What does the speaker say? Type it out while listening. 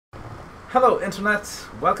Hello, Internet.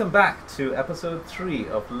 Welcome back to episode 3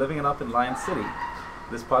 of Living It Up in Lion City.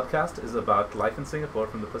 This podcast is about life in Singapore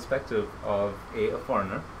from the perspective of A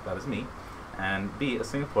foreigner, that is me, and B, a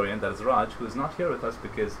Singaporean, that is Raj, who is not here with us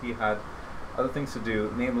because he had other things to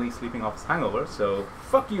do, namely sleeping off his hangover. So,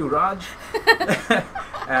 fuck you, Raj!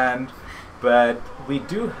 But we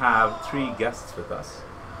do have 3 guests with us,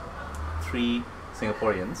 3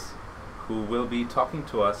 Singaporeans, who will be talking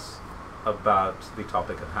to us about the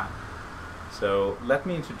topic at hand. So let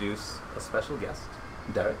me introduce a special guest,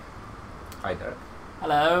 Derek. Hi, Derek.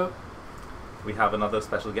 Hello. We have another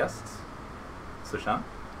special guest, Sushan.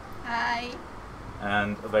 Hi.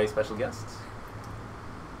 And a very special guest,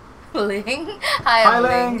 Ling. Hi,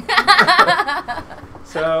 Ling.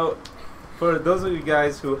 So, for those of you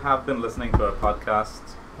guys who have been listening to our podcast,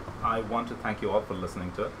 I want to thank you all for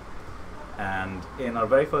listening to it. And in our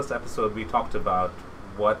very first episode, we talked about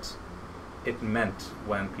what it meant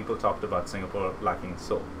when people talked about Singapore lacking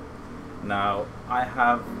soul. Now,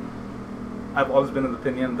 I've always been of the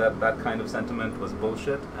opinion that that kind of sentiment was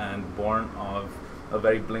bullshit and born of a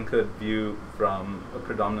very blinkered view from a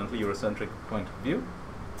predominantly Eurocentric point of view.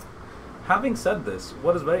 Having said this,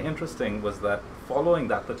 what is very interesting was that following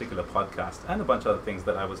that particular podcast and a bunch of other things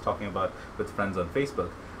that I was talking about with friends on Facebook,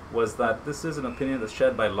 was that this is an opinion that's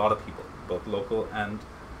shared by a lot of people, both local and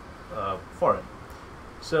foreign.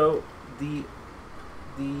 So the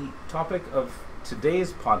topic of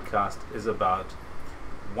today's podcast is about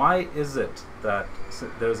why is it that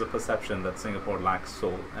there's a perception that Singapore lacks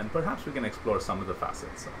soul, and perhaps we can explore some of the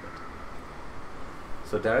facets of it.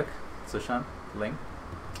 So Derek, Sushan, Ling,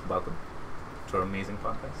 welcome to our amazing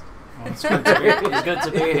podcast. Well, it's good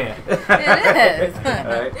to be here. It is.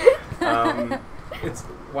 All right. It's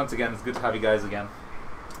once again, it's good to have you guys again.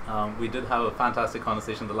 We did have a fantastic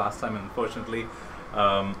conversation the last time, and unfortunately,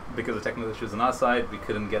 because of technical issues on our side, we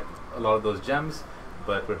couldn't get a lot of those gems,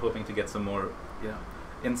 but we're hoping to get some more,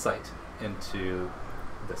 insight into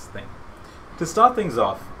this thing. To start things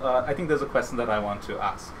off, I think there's a question that I want to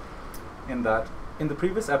ask. In the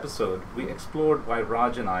previous episode, we explored why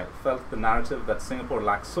Raj and I felt the narrative that Singapore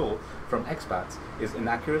lacks soul from expats is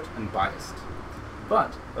inaccurate and biased.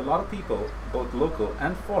 But a lot of people, both local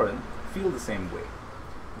and foreign, feel the same way.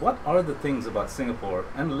 What are the things about Singapore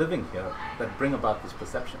and living here that bring about this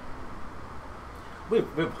perception?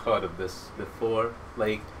 We've heard of this before.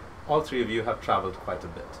 Like, all 3 of you have traveled quite a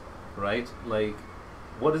bit, right? Like,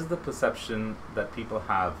 what is the perception that people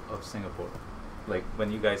have of Singapore? Like,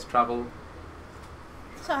 when you guys travel?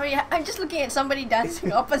 Sorry, I'm just looking at somebody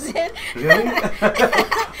dancing opposite. Really?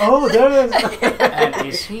 Oh, there it is. And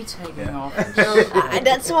is he taking off his shirt?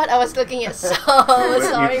 That's what I was looking at. So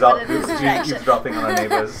sorry for the distraction. Eavesdropping on our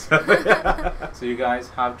neighbors. So you guys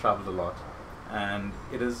have traveled a lot, and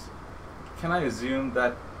it is. Can I assume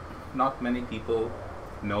that not many people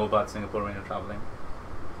know about Singapore when you're traveling?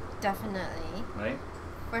 Definitely. Right.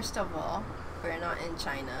 First of all, we're not in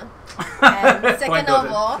China, and second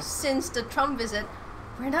of all, since the Trump visit,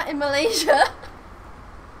 we're not in Malaysia.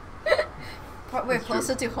 But we're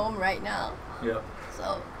closer to home right now. Yeah.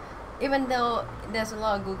 So, even though there's a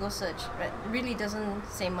lot of Google search, it really doesn't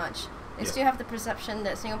say much. They still have the perception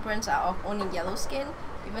that Singaporeans are of only yellow skin,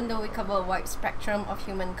 even though we cover a wide spectrum of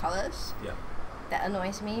human colors. Yeah. That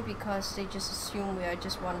annoys me because they just assume we are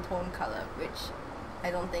just one tone color, which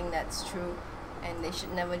I don't think that's true, and they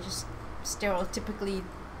should never just stereotypically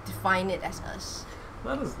define it as us.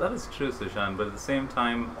 That is true, Sushan, but at the same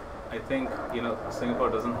time, I think, Singapore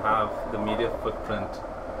doesn't have the media footprint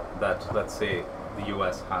that, let's say, the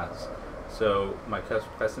US has. So my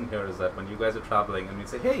question here is that when you guys are traveling and we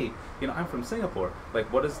say, hey, I'm from Singapore, like,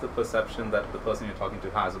 what is the perception that the person you're talking to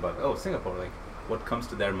has about, oh, Singapore, like, what comes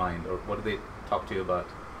to their mind, or what do they talk to you about?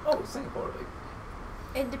 Oh, Singapore, like.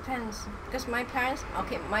 It depends, because my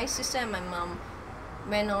sister and my mom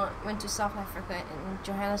went to South Africa in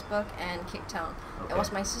Johannesburg and Cape Town. Okay. That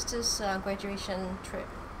was my sister's graduation trip.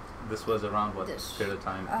 This was around what period of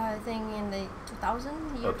time? I think in the year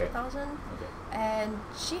 2000. Okay. And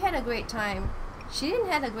she had a great time. She didn't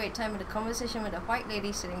have a great time with the conversation with a white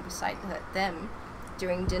lady sitting beside them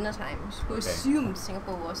during dinner times, who assumed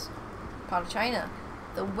Singapore was part of China.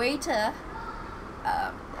 The waiter,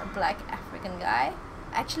 a black African guy,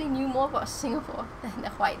 actually knew more about Singapore than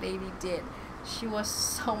the white lady did. She was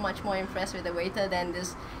so much more impressed with the waiter than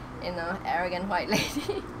this, arrogant white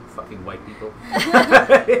lady. Fucking white people.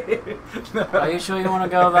 Are you sure you want to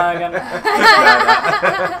go there again?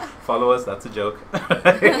 Follow us, that's a joke.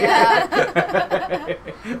 I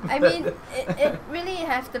mean, it really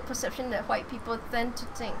have the perception that white people tend to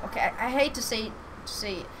think, okay, I hate to say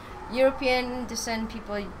European descent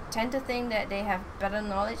people tend to think that they have better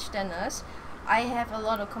knowledge than us. I have a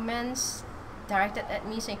lot of comments directed at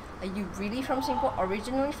me saying, "Are you really from Singapore?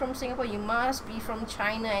 Originally from Singapore? You must be from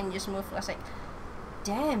China and just moved." I was like,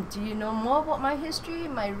 "Damn, do you know more about my history,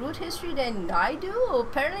 my root history than I do?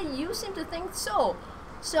 Apparently you seem to think so.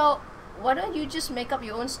 So why don't you just make up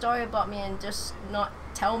your own story about me and just not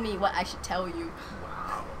tell me what I should tell you?"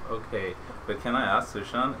 Wow. Okay. But can I ask,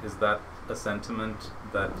 Sushan, is that a sentiment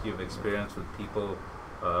that you've experienced with people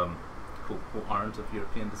who aren't of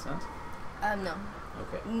European descent? No.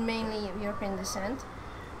 Okay. Mainly European descent.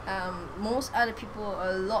 Most other people are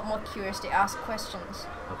a lot more curious. They ask questions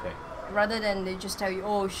Okay. rather than they just tell you,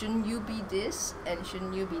 "Oh, shouldn't you be this and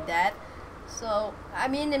shouldn't you be that?" So, I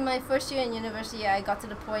mean, in my first year in university, I got to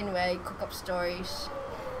the point where I cook up stories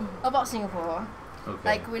about Singapore. Okay.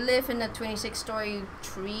 Like, we live in a 26-story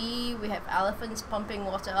tree, we have elephants pumping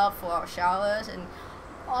water up for our showers, and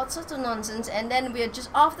all sorts of nonsense. And then we're just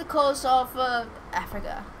off the coast of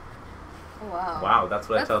Africa. Wow. Wow, that's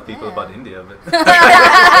what I That's- tell people yeah. about India. But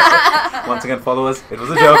once again, followers, it was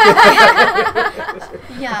a joke.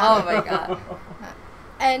 Yeah. Oh my god.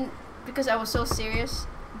 And because I was so serious,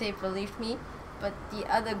 they believed me. But the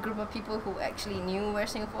other group of people who actually knew where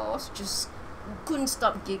Singapore was just couldn't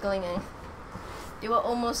stop giggling, and they were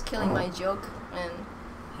almost killing my joke. And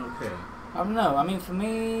Okay. I don't know. I mean, for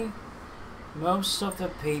me, most of the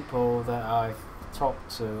people that I've talked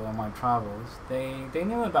to on my travels, they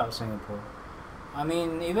knew about Singapore. I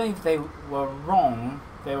mean, even if they were wrong,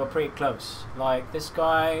 they were pretty close. Like this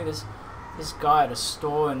guy at a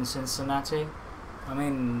store in Cincinnati. I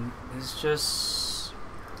mean, he's just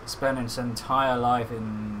spent his entire life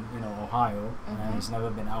in Ohio, and he's never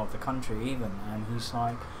been out of the country even. And he's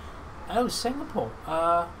like, "Oh, Singapore.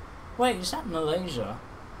 Wait, is that Malaysia?"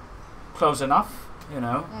 Close enough,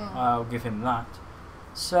 I'll give him that.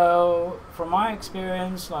 So, from my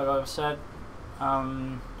experience, like I've said,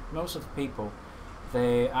 most of the people,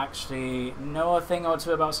 they actually know a thing or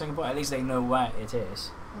two about Singapore. At least they know where it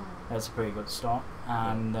is. That's a pretty good start.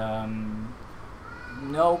 And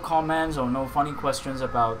no comments or no funny questions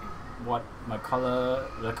about what the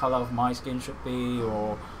color of my skin should be,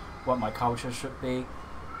 or what my culture should be.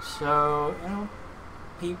 So,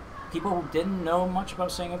 people who didn't know much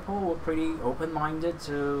about Singapore were pretty open-minded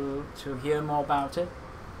to hear more about it.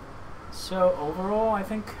 So overall, I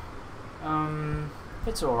think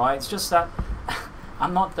it's alright. It's just that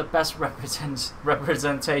I'm not the best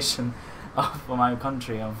representation of my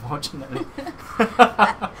country, unfortunately.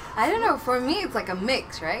 I don't know. For me, it's like a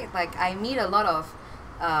mix, right? Like I meet a lot of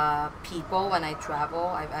people when I travel.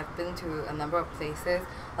 I've been to a number of places.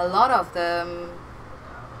 A lot of them,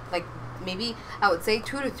 like maybe I would say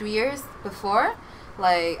 2 to 3 years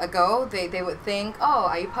ago, they would think, "Oh,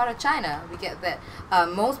 are you part of China?" We get that.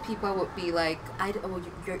 Most people would be like,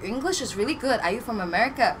 "Your English is really good. Are you from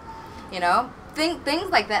America?" Things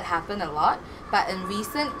like that happen a lot. But in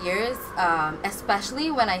recent years, especially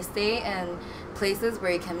when I stay in places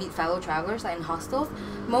where you can meet fellow travelers, like in hostels,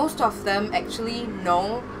 most of them actually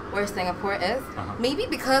know where Singapore is. Maybe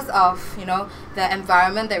because of the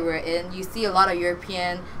environment that we're in. You see a lot of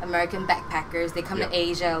European, American backpackers. They come to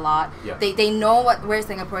Asia a lot. Yeah. They know where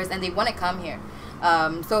Singapore is, and they want to come here.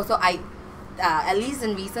 So I at least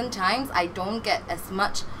in recent times, I don't get as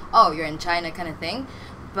much "Oh, you're in China" kind of thing.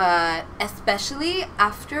 But especially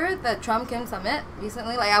after the Trump-Kim summit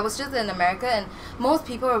recently, like I was just in America, and most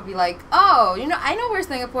people would be like, "Oh, I know where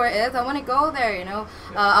Singapore is. I want to go there.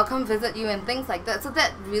 I'll come visit you," and things like that. So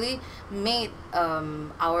that really made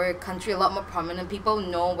our country a lot more prominent. People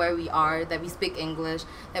know where we are, that we speak English,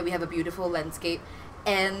 that we have a beautiful landscape.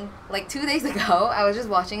 And like 2 days ago, I was just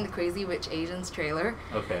watching the Crazy Rich Asians trailer.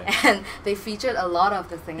 Okay. And they featured a lot of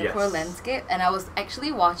the Singapore Yes. landscape, and I was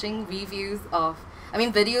actually watching videos of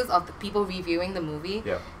the people reviewing the movie.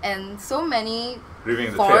 Yeah. And so many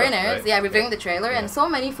Reviewing the foreigners, trailer, right? reviewing the trailer, Yeah. and so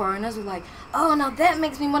many foreigners were like, "Oh, now that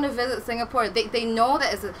makes me want to visit Singapore." They know that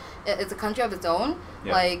it's a country of its own,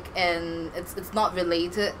 Yeah. and it's not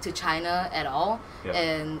related to China at all, Yeah.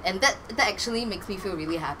 and that actually makes me feel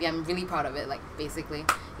really happy. I'm really proud of it, like basically,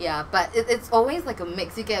 yeah. But it's always like a mix.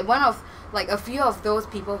 You get one of like a few of those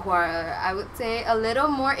people who are, I would say, a little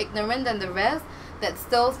more ignorant than the rest, that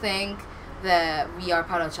still think that we are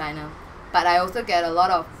part of China. But I also get a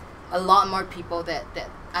lot more people that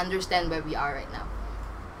understand where we are right now.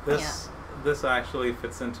 This actually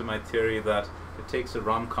fits into my theory that it takes a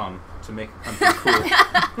rom-com to make a country cool.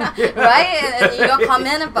 Right? And your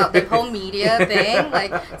comment about the whole media thing,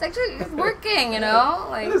 like, it's working, you know?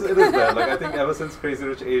 Like, It is that. Like, I think ever since Crazy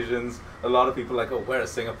Rich Asians, a lot of people are like, oh, where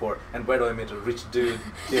is Singapore? And where do I meet a rich dude?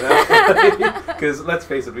 You know? Because let's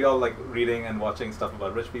face it, we all like reading and watching stuff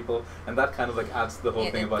about rich people, and that kind of like adds to the whole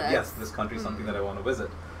thing it about, does. yes, this country is something that I want to visit.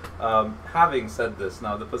 Having said this,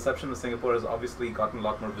 now the perception of Singapore has obviously gotten a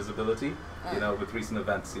lot more visibility, you know, with recent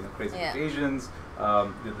events, you know, Crazy Rich Asians,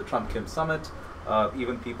 the Trump-Kim summit,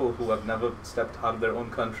 even people who have never stepped out of their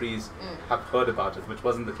own countries have heard about it, which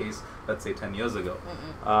wasn't the case, let's say, 10 years ago.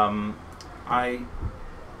 I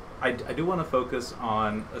do want to focus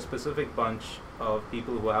on a specific bunch of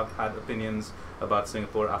people who have had opinions about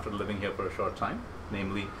Singapore after living here for a short time,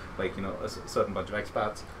 namely, like, you know, a certain bunch of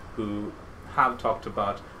expats who have talked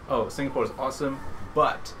about, oh, Singapore is awesome,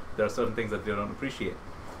 but there are certain things that they don't appreciate.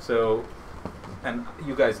 So, and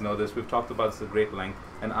you guys know this, we've talked about this at great length,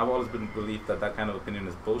 and I've always been believed that that kind of opinion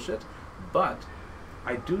is bullshit, but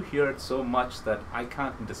I do hear it so much that I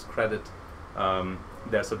can't discredit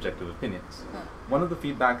their subjective opinions. One of the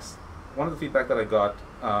feedback that I got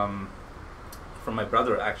from my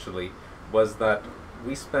brother actually was that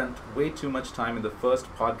we spent way too much time in the first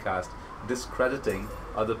podcast discrediting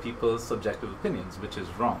other people's subjective opinions, which is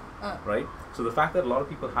wrong, right? So the fact that a lot of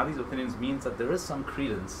people have these opinions means that there is some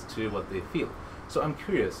credence to what they feel. So I'm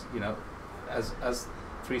curious, you know, as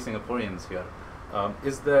three Singaporeans here,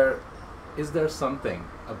 is there something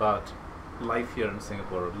about life here in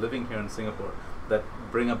Singapore, or living here in Singapore, that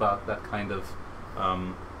bring about that kind of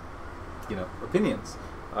you know, opinions?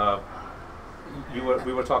 We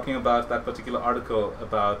were talking about that particular article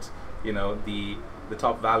about, you know, the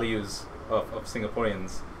top values of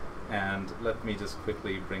Singaporeans, and let me just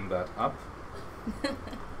quickly bring that up.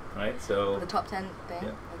 Right, so the top 10 thing?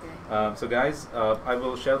 Yeah. Okay. So guys, I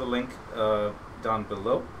will share the link down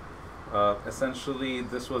below. Essentially,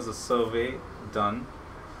 this was a survey done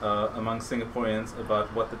among Singaporeans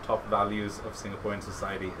about what the top values of Singaporean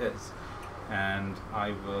society is, and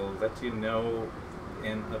I will let you know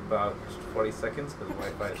in about 40 seconds because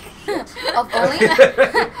Wi-Fi is shit.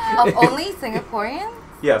 Of only Singaporeans?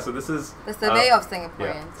 Yeah, so this is The survey of Singaporeans.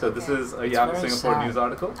 yeah. So this is a It's Yahoo very Singapore sad. news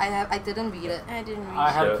article. I didn't read it. I didn't read I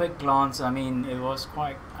it. had Sure. a quick glance. I mean, it was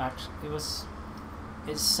quite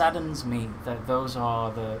it saddens me that those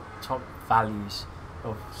are the top values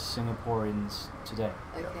of Singaporeans today.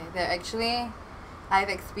 Okay, they're actually, I've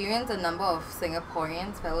experienced a number of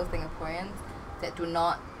Singaporeans, fellow Singaporeans, that do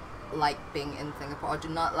not like being in Singapore or do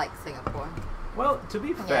not like Singapore. Well, to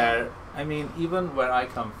be fair, I mean, even where I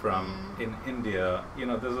come from in India, you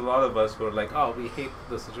know, there's a lot of us who are like, oh, we hate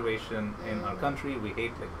the situation in our country, we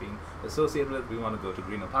hate like being associated with it, we want to go to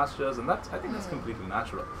greener pastures, and I think that's completely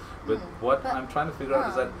natural. But what I'm trying to figure out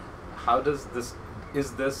is that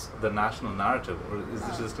is this the national narrative, or is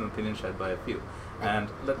this just an opinion shared by a few? And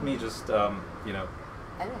let me just, you know,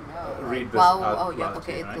 I don't know. read this Wow, out oh yeah, loud to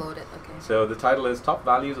okay, you, it's right? loaded, okay. So the title is Top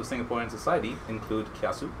Values of Singaporean Society Include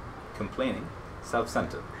Kiasu, Complaining,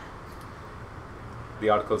 Self-centered. The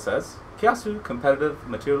article says, Kiasu, competitive,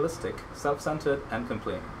 materialistic, self-centered, and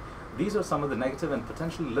complaining. These are some of the negative and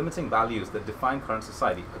potentially limiting values that define current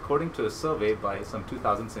society, according to a survey by some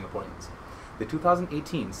 2,000 Singaporeans. The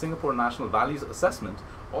 2018 Singapore National Values Assessment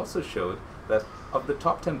also showed that of the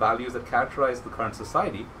top 10 values that characterize the current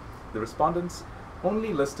society, the respondents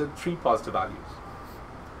only listed 3 positive values: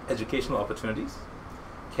 educational opportunities,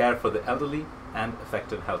 care for the elderly, and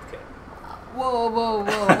effective healthcare. Whoa, whoa,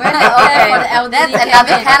 whoa. Where Okay, the elderly that's came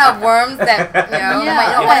another in? can of worms that you Yeah.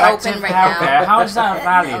 might not want to Effective open right healthcare. now. How is that a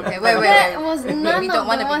value? Okay, wait. That was none We of don't the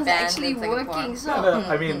wanna be ones banned actually in Singapore. working. So No,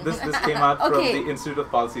 I mean, this came out Okay. from the Institute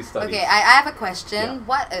of Policy Studies. Okay, I have a question. Yeah.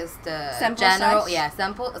 What is the Sample general? size? Yeah,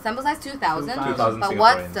 sample size 2,000. 2,000 But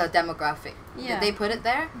what's Singaporeans. the demographic? Yeah. Did they put it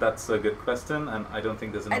there? That's a good question, and I don't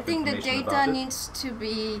think there's enough I think the information data about it. needs to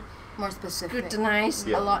be More specific. scrutinized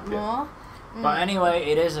Yeah, a lot yeah. more. But anyway,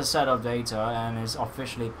 it is a set of data and is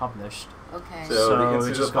officially published. Okay. So, So the we're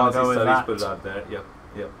Institute just of gonna Policy go with Studies that. put it out there.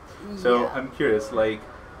 Yep. So Yeah. I'm curious, like,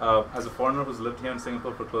 as a foreigner who's lived here in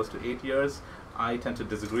Singapore for close to 8 years, I tend to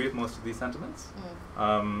disagree with most of these sentiments.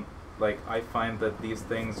 Like, I find that these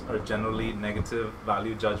things are generally negative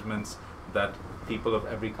value judgments that people of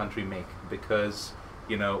every country make, because,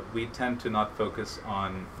 you know, we tend to not focus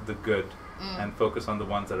on the good and focus on the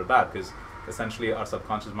ones that are bad, because essentially our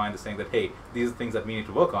subconscious mind is saying that, hey, these are things that we need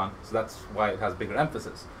to work on, so that's why it has bigger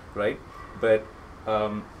emphasis, right? But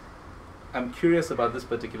I'm curious about this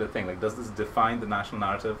particular thing. Like, does this define the national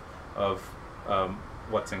narrative of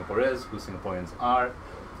what Singapore is, who Singaporeans are?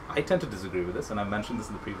 I tend to disagree with this, and I mentioned this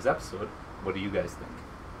in the previous episode. What do you guys think?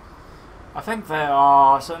 I think there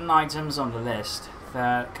are certain items on the list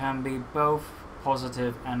that can be both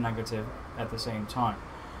positive and negative at the same time.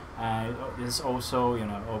 It's also,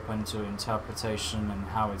 open to interpretation and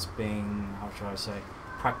how it's being, how should I say,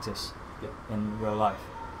 practiced in real life.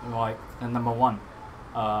 Like the number one,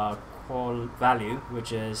 core value,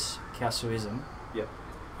 which is kiasuism. Yep.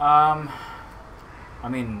 I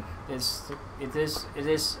mean, it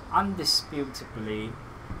is undisputably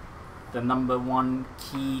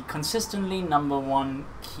the consistently number one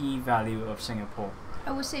key value of Singapore.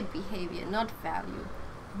 I would say behavior, not value.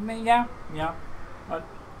 Yeah, but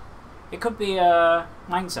it could be a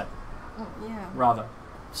mindset rather.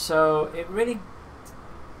 So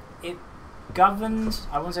it governs.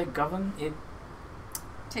 I won't say govern. It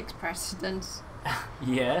takes precedence.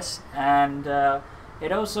 Yes, and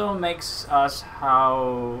it also makes us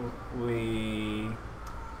how we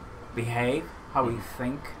behave, how we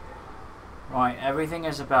think. Right, everything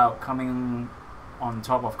is about coming on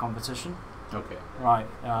top of competition. Okay. Right,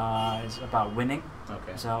 it's about winning.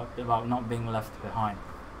 Okay. It's about not being left behind.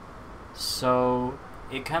 So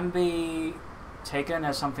it can be taken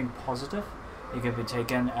as something positive. It can be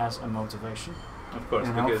taken as a motivation. Of course,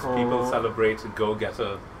 because people celebrate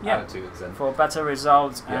go-getter attitudes and for better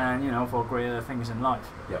results and for greater things in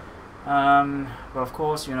life. Yeah. But of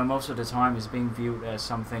course, most of the time it's being viewed as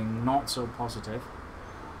something not so positive.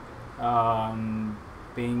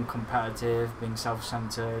 Being competitive, being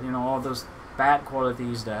self-centered, all those bad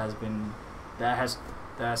qualities that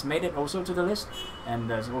has made it also to the list, and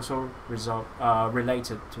that's also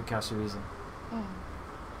related to kiasuism.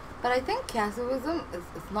 But I think kiasuism is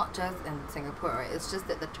not just in Singapore, right? It's just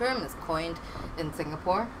that the term is coined in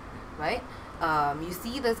Singapore, right? You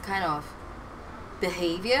see this kind of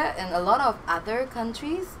behavior in a lot of other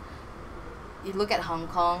countries. You look at Hong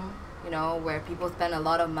Kong, where people spend a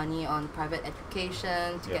lot of money on private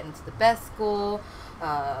education to get into the best school,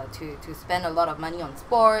 to spend a lot of money on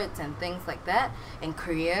sports and things like that. In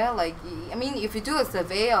Korea, if you do a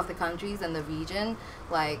survey of the countries in the region,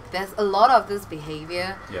 there's a lot of this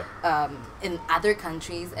behavior in other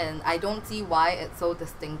countries, and I don't see why it's so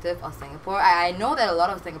distinctive of Singapore. I know that a lot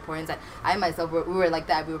of Singaporeans, and I myself, we were like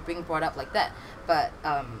that, we were being brought up like that, but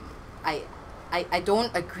I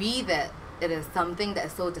don't agree that it is something that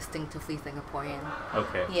is so distinctively Singaporean.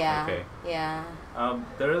 Okay. Yeah. Okay. Yeah.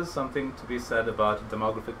 There is something to be said about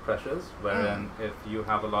demographic pressures, wherein if you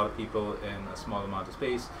have a lot of people in a small amount of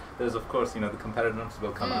space, there's of course the competitiveness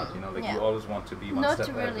will come out. You always want to be one Not step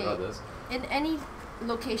ahead of really. others. In any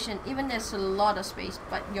location, even there's a lot of space,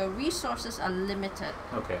 but your resources are limited.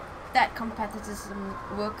 Okay. That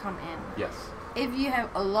competitism will come in. Yes. If you have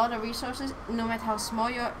a lot of resources, no matter how small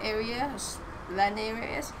your land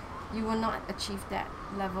area is, you will not achieve that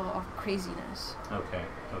level of craziness. Okay.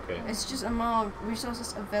 Okay. It's just amount of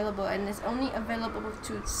resources available, and it's only available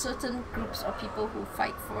to certain groups of people who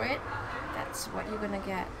fight for it. That's what you're gonna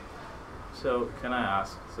get. So can I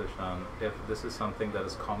ask, Sishan, if this is something that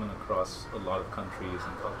is common across a lot of countries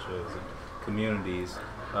and cultures and communities,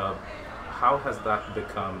 how has that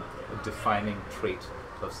become a defining trait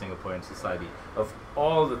of Singaporean society? Of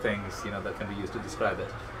all the things that can be used to describe it,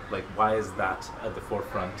 why is that at the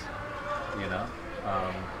forefront?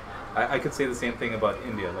 I could say the same thing about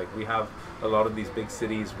India. We have a lot of these big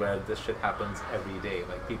cities where this shit happens every day.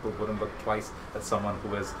 People wouldn't look twice at someone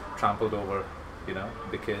who is trampled over,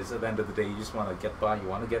 because at the end of the day, you just want to get by, you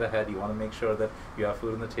want to get ahead, you want to make sure that you have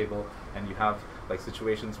food on the table, and you have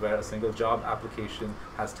situations where a single job application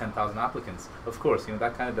has 10,000 applicants. Of course,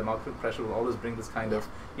 that kind of demographic pressure will always bring this kind of,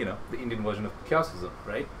 the Indian version of kiosism,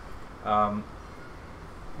 right?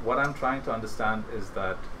 What I'm trying to understand is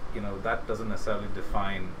that, that doesn't necessarily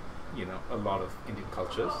define, a lot of Indian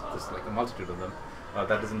cultures. There's a multitude of them. That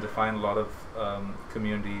doesn't define a lot of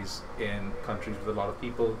communities in countries with a lot of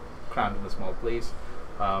people crammed in a small place.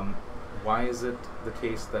 Why is it the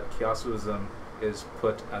case that kiasuism is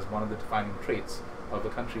put as one of the defining traits of a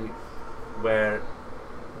country where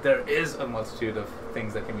there is a multitude of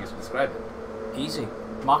things that can be used to describe it? Easy.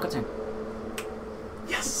 Marketing.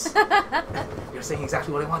 Yes! You're saying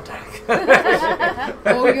exactly what I want, Derek.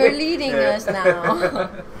 Oh, you're leading us now.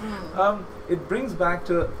 It brings back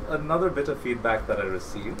to another bit of feedback that I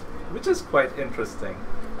received, which is quite interesting.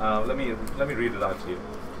 Let me read it out to you.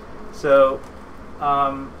 So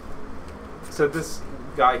this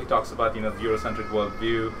guy, he talks about the Eurocentric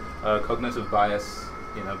worldview, cognitive bias,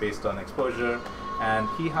 based on exposure, and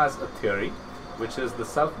he has a theory, which is the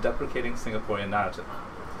self-deprecating Singaporean narrative.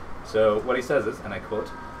 So what he says is, and I quote,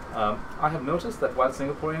 I have noticed that while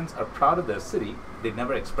Singaporeans are proud of their city, they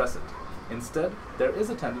never express it. Instead, there is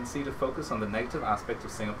a tendency to focus on the negative aspects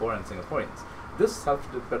of Singapore and Singaporeans. this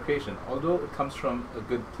self-deprecation, although it comes from a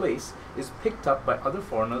good place, is picked up by other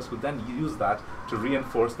foreigners who then use that to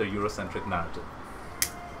reinforce their Eurocentric narrative.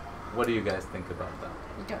 What do you guys think about that?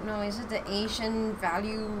 I don't know. Is it the Asian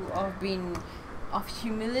value of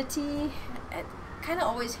humility? It kind of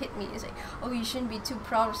always hit me. It's like, oh, you shouldn't be too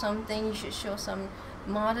proud of something. You should show some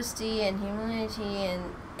modesty and humility,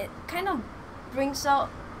 and it kind of brings out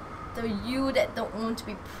the you that don't want to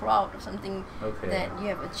be proud of something that you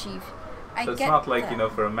have achieved. So it's not like,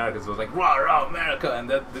 for Americans, it was like, rah, rah, America, and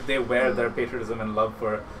that they wear their patriotism and love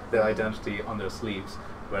for their identity on their sleeves.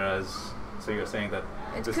 Whereas, so you're saying that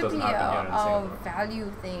it this could doesn't be happen here in our Singapore. value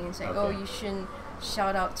thing. It's like, oh, you shouldn't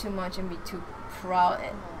shout out too much and be too proud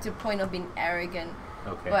to the point of being arrogant.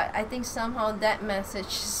 But I think somehow that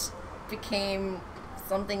message became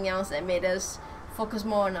something else that made us focus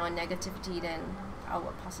more on our negativity than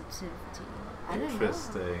our positivity. I don't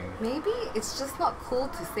Interesting. know. Maybe it's just not cool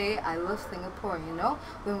to say I love Singapore,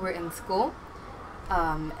 when we're in school.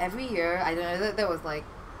 Every year, I don't know, that was like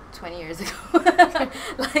 20 years ago.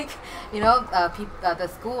 Like, the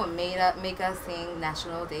school would make us sing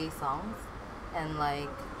National Day songs. And like,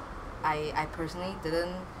 I personally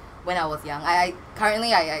didn't, when I was young.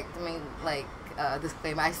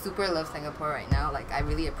 Disclaimer, I super love Singapore right now. Like, I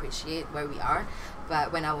really appreciate where we are.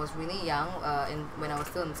 But when I was really young, when I was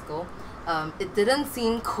still in school, it didn't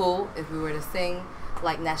seem cool if we were to sing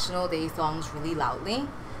like National Day songs really loudly.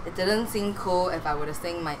 It didn't seem cool if I were to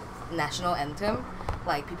sing my national anthem.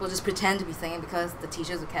 Like, people just pretend to be singing because the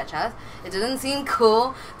teachers would catch us. It didn't seem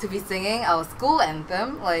cool to be singing our school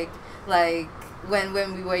anthem. Like when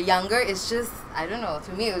we were younger, it's just, I don't know,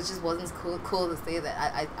 to me it just wasn't cool to say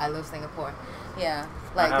that I love Singapore. Yeah,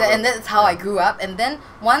 and that's how I grew up. And then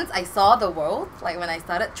once I saw the world, like when I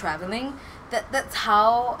started traveling, that's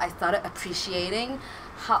how I started appreciating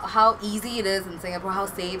how easy it is in Singapore, how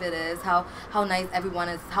safe it is, how nice everyone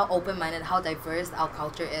is, how open-minded, how diverse our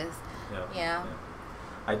culture is. Yeah.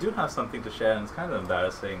 I do have something to share, and it's kind of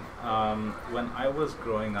embarrassing. When I was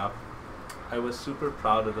growing up, I was super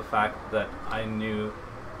proud of the fact that I knew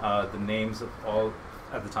the names of all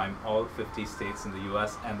 50 states in the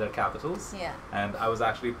US and their capitals. Yeah. And I was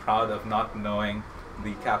actually proud of not knowing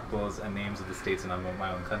the capitals and names of the states in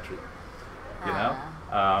my own country.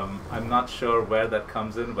 I'm not sure where that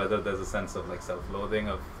comes in, whether there's a sense of like self-loathing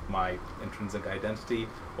of my intrinsic identity,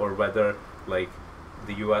 or whether like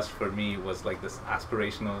the US for me was like this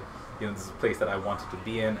aspirational, this is a place that I wanted to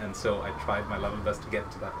be in, and so I tried my level best to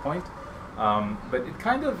get to that point. But it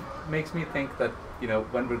kind of makes me think that,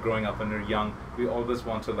 when we're growing up, when we're young, we always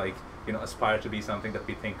want to like, aspire to be something that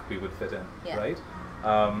we think we would fit in, right?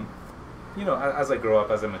 As I grow up,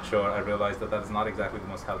 as I mature, I realize that is not exactly the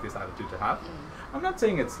most healthiest attitude to have. I'm not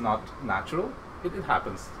saying it's not natural. It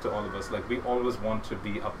happens to all of us. Like, we always want to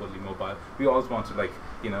be upwardly mobile. We always want to like,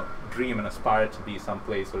 dream and aspire to be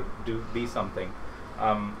someplace or be something.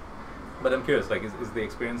 But I'm curious, like, is the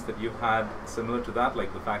experience that you've had similar to that?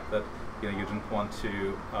 Like the fact that, you didn't want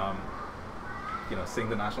to, sing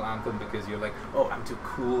the national anthem because you're like, oh, I'm too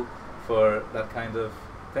cool for that kind of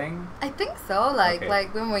thing? I think so.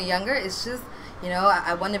 Like when we're younger, it's just,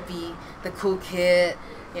 I want to be the cool kid.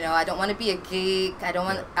 I don't want to be a geek. I don't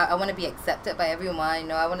want. I want to be accepted by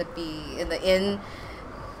everyone. I want to be in the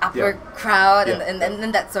upper crowd and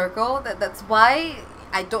in that circle. That's why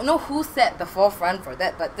I don't know who set the forefront for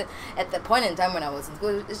that. But at that point in time when I was in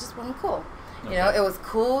school, it just wasn't cool. It was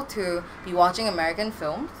cool to be watching American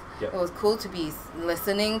films. It was cool to be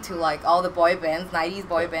listening to like all the boy bands, 90s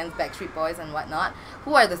boy bands, Backstreet Boys and whatnot.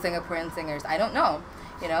 Who are the Singaporean singers? I don't know.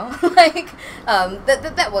 That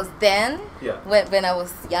was then when I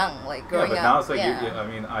was young, like growing but up. Now it's like,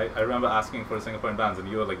 I remember asking for Singaporean bands, and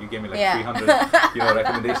you gave me like 300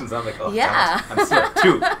 recommendations. I'm like, oh, I'm select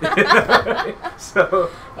two.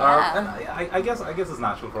 So and I guess it's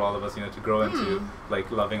natural for all of us, to grow into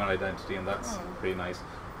like loving our identity, and that's pretty nice.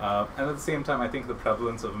 And at the same time, I think the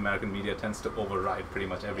prevalence of American media tends to override pretty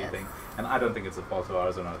much everything, and I don't think it's a fault of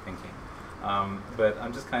ours or our thinking. But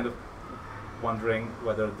I'm just kind of wondering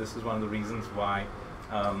whether this is one of the reasons why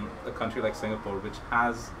a country like Singapore, which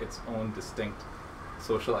has its own distinct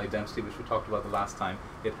social identity, which we talked about the last time,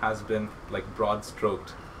 it has been like broad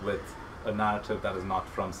stroked with a narrative that is not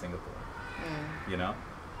from Singapore.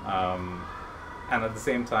 And at the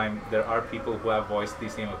same time, there are people who have voiced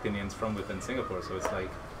these same opinions from within Singapore. So it's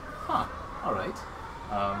like, all right.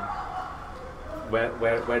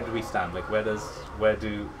 Where do we stand? Like, where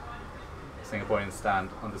do Singaporeans stand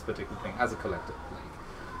on this particular thing as a collective?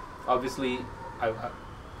 Like, obviously,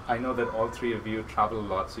 I know that all three of you travel a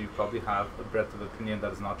lot, so you probably have a breadth of opinion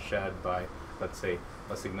that is not shared by, let's say,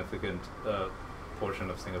 a significant portion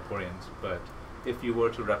of Singaporeans. But if you were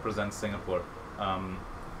to represent Singapore,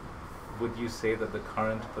 would you say that the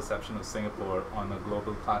current perception of Singapore on a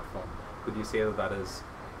global platform, could you say that that is,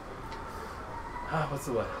 what's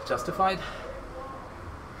the word, justified?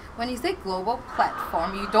 When you say global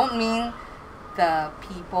platform, you don't mean the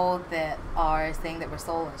people that are saying that we're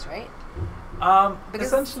soulless, right? Because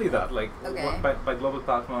Essentially that, like, Okay. by global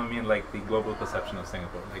platform, I mean like the global perception of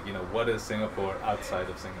Singapore. Like, you know, what is Singapore outside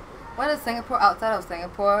of Singapore? What is Singapore outside of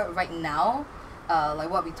Singapore right now? Like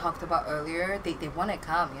what we talked about earlier, they want to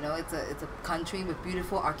come. You know, it's a country with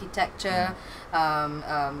beautiful architecture.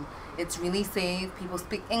 It's really safe. People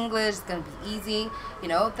speak English. It's gonna be easy. You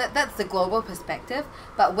know, that's the global perspective.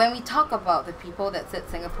 But when we talk about the people that said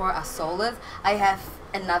Singapore are soulless, I have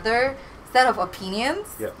another set of opinions.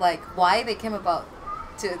 Yep. Like why they came about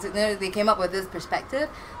they came up with this perspective.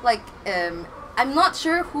 Like I'm not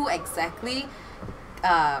sure who exactly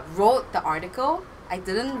wrote the article. I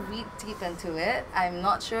didn't read deep into it. I'm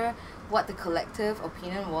not sure what the collective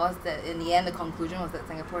opinion was, that in the end the conclusion was that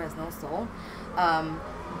Singapore has no soul.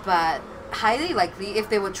 But highly likely, if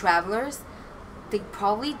they were travelers, they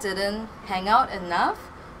probably didn't hang out enough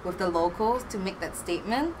with the locals to make that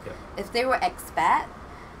statement. Yeah. If they were expat,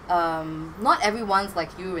 not everyone's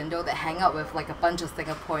like you, Rindo, that hang out with like a bunch of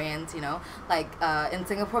Singaporeans, you know. Like in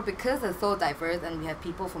Singapore, because it's so diverse and we have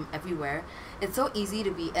people from everywhere, it's so easy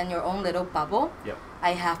to be in your own little bubble. Yep.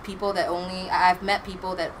 I've met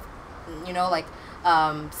people that, you know, like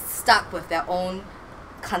stuck with their own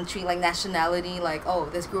country, like nationality, like, oh,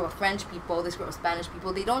 this group of French people, this group of Spanish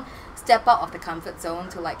people, they don't step out of the comfort zone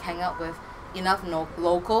to like hang out with enough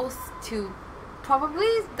locals to probably,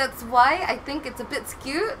 that's why I think it's a bit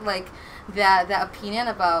skewed, like their opinion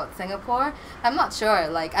about Singapore. I'm not sure.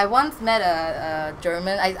 Like I once met a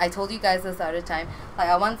German, I told you guys this the other time, like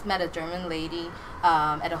I once met a German lady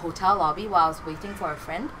at a hotel lobby while I was waiting for a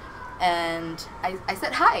friend, and I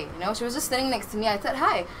said hi, you know, she was just sitting next to me, I said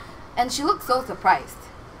hi, and she looked so surprised.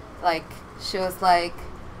 Like she was like,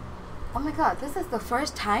 oh my god, this is the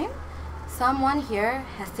first time someone here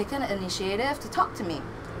has taken the initiative to talk to me.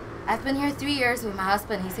 I've been here 3 years with my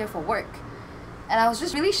husband, he's here for work. And I was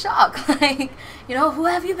just really shocked. Like, you know, who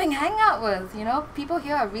have you been hanging out with? You know, people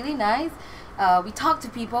here are really nice. We talk to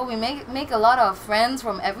people, we make a lot of friends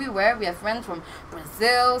from everywhere. We have friends from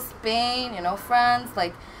Brazil, Spain, you know, France.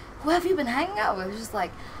 Like, who have you been hanging out with? It's just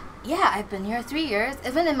like, yeah, I've been here 3 years.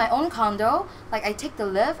 Even in my own condo, like I take the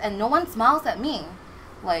lift and no one smiles at me.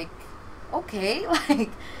 Like, okay,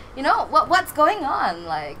 like, you know, what's going on?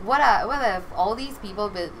 Like, what have all these people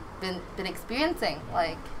been experiencing?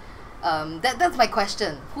 Like, that's my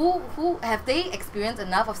question. Who have they experienced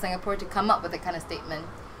enough of Singapore to come up with that kind of statement?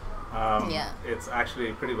 Yeah. It's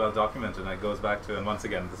actually pretty well documented, and it goes back to, and once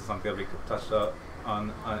again, this is something that we touched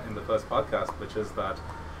on in the first podcast, which is that,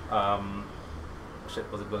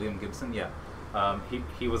 was it William Gibson? Yeah.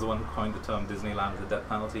 He was the one who coined the term Disneyland with the death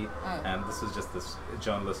penalty, and this was just this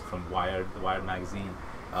journalist from the Wired magazine,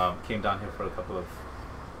 came down here for a couple of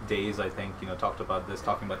days, I think, you know, talking about,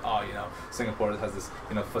 oh, you know, Singapore has this,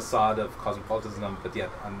 you know, facade of cosmopolitanism, but yet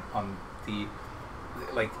on the,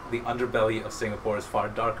 like, the underbelly of Singapore is far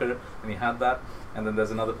darker, and he had that. And then there's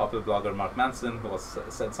another popular blogger, Mark Manson, who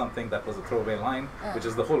said something that was a throwaway line, which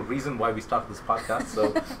is the whole reason why we started this podcast.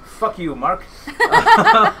 So, fuck you, Mark.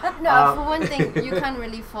 No, for one thing, you can't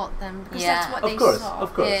really fault them because that's what they saw.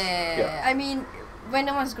 Of course. Yeah. I mean, when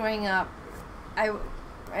I was growing up,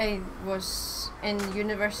 I was in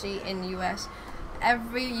university in US.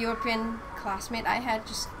 Every European classmate I had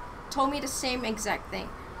just told me the same exact thing.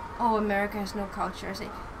 Oh, America has no culture. I say,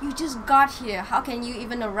 you just got here. How can you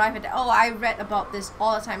even arrive at that? Oh, I read about this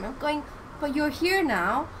all the time. I'm going, but you're here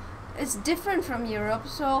now. It's different from Europe.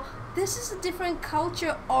 So this is a different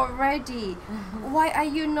culture already. Why are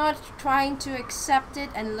you not trying to accept it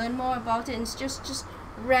and learn more about it? And it's just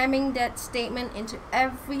ramming that statement into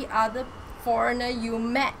every other foreigner you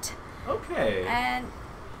met. Okay. And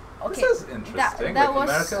okay, this is interesting. that like, was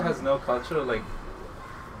America has no culture. Like,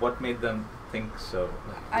 what made them think so?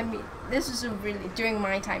 I mean, this is a really, during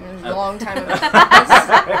my time, it was a long time ago.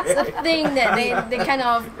 It's the thing that they kind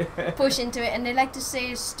of push into it, and they like to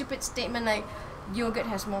say a stupid statement like, yogurt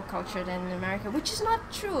has more culture than America, which is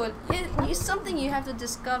not true. It's something you have to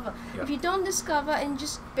discover. Yeah. If you don't discover and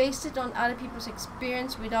just base it on other people's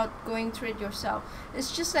experience without going through it yourself,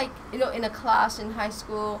 it's just like, you know, in a class in high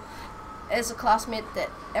school, as a classmate that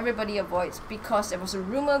everybody avoids because there was a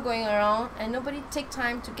rumor going around and nobody take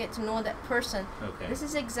time to get to know that person. Okay. This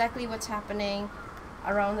is exactly what's happening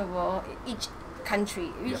around the world, each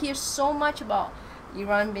country. We hear so much about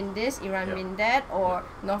Iran been this, Iran been that, or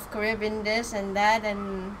North Korea been this and that,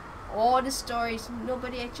 and all the stories.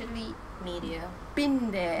 Nobody actually Media.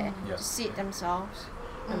 been there Yeah. to see it themselves.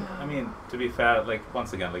 I mean, to be fair, like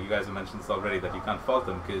once again, like you guys have mentioned this already, that you can't fault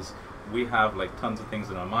them because we have like tons of things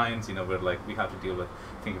in our minds. You know, we're like we have to deal with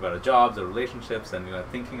thinking about our jobs, our relationships, and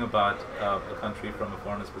thinking about a country from a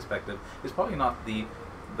foreigner's perspective is probably not the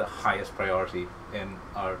highest priority in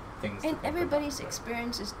our things. And everybody's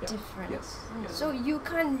experience is Yeah. different. Yes. Yes. So you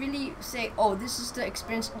can't really say, oh, this is the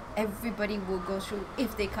experience everybody will go through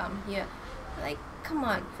if they come here. Like, come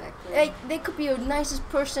on. Exactly. Like, they could be the nicest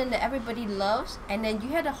person that everybody loves, and then you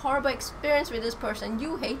had a horrible experience with this person.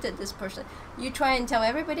 You hated this person. You try and tell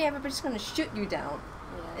everybody, everybody's going to shoot you down.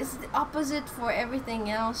 Yeah. It's the opposite for everything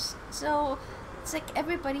else. So it's like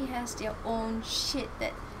everybody has their own shit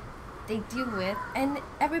that they deal with, and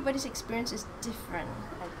everybody's experience is different.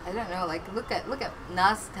 I don't know. Like look at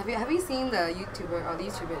Nas. Have you seen the YouTuber or the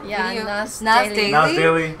YouTuber Yeah, video? Nas Daily. Daily. Nas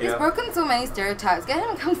Daily, He's yeah. broken so many stereotypes. Get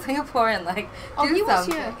him to come to Singapore and like Oh, do he was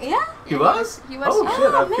something. here. Yeah. He was? He was Oh here.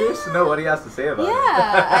 shit! I'm man. curious to know what he has to say about Yeah,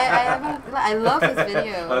 I haven't. I love his it.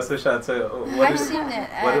 videos. So Shad, so what I've did, seen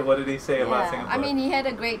that. what did he say about Yeah. Singapore? I mean, he had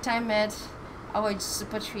a great time at our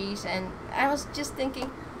super trees, and I was just thinking,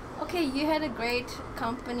 okay, you had a great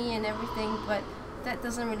company and everything, but that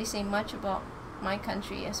doesn't really say much about my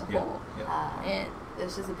country as a Yeah, whole. yeah. And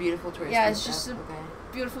It's just a beautiful tourist. Yeah, it's just stuff. a- Okay.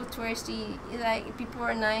 beautiful touristy, like people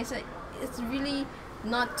are nice. Like, it's really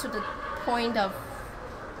not to the point of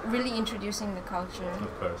really introducing the culture,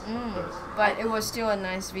 Of course, Mm. of course. but it was still a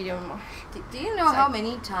nice video. Do you know how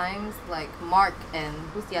many times like Mark and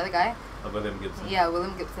who's the other guy? William Gibson. Yeah,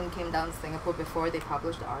 William Gibson came down to Singapore before they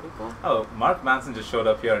published the article. Oh, Mark Manson just showed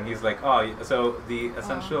up here and he's like, so the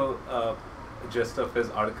essential gist of his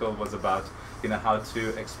article was about, how to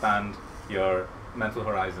expand your mental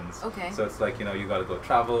horizons. Okay. So it's like, you got to go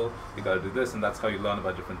travel, you got to do this, and that's how you learn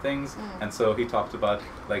about different things. Mm. And so he talked about,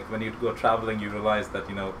 like, when you go traveling, you realize that,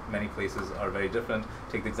 many places are very different.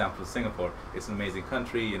 Take the example of Singapore. It's an amazing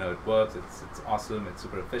country, it works, it's awesome, it's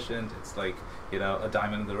super efficient, it's like, a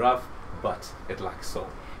diamond in the rough, but it lacks soul.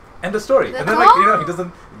 End of story. And then, like, he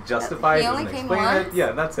doesn't justify it, He only doesn't came explain it. once?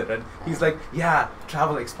 Yeah, that's it. And he's like, yeah,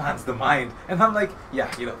 travel expands the mind. And I'm like, yeah,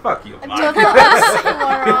 fuck you, Mark.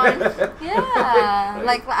 Moron. Yeah,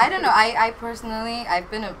 like I don't know. I personally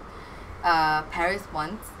I've been to Paris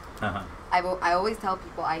once. Uh-huh. I always tell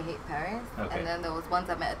people I hate Paris, Okay. and then there was once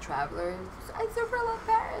I met a traveler. I super love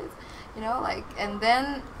Paris, and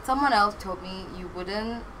then someone else told me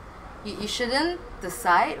you shouldn't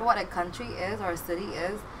decide what a country is or a city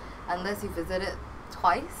is unless you visit it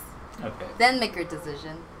twice. Okay. Then make your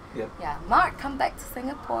decision. Yep. Yeah, Mark, come back to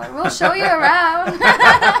Singapore. We'll show you around.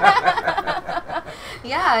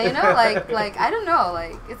 Yeah, like I don't know,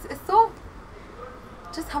 like it's so.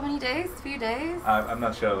 Just how many days? Few days? I'm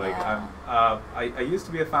not sure. Like, Yeah. I used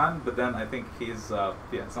to be a fan, but then I think he's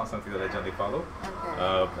it's not something that I generally follow.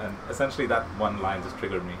 Okay. And essentially that one line just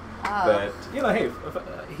triggered me. Oh. But hey,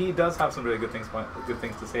 he does have some really good things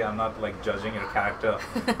to say. I'm not like judging your character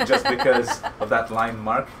just because of that line,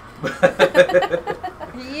 Mark.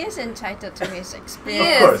 He is entitled to his He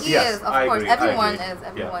experience. Of course, is, he yes, is, of I course. agree, I Everyone agree. is,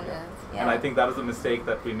 everyone Yeah. is. Yeah. And I think that was a mistake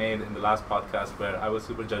that we made in the last podcast where I was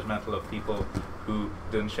super judgmental of people who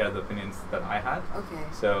didn't share the opinions that I had. Okay.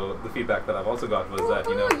 So the feedback that I've also got was that,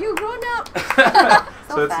 Ooh, you grown up.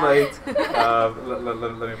 so So it's fast.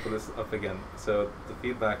 like, let me pull this up again. So the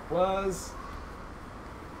feedback was,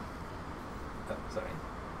 sorry.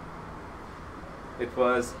 It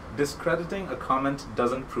was, discrediting a comment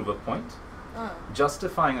doesn't prove a point.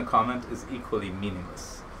 Justifying a comment is equally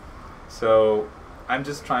meaningless. So I'm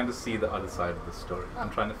just trying to see the other side of the story. I'm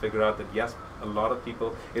trying to figure out that yes, a lot of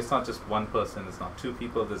people, it's not just one person, it's not two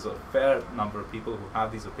people, there's a fair number of people who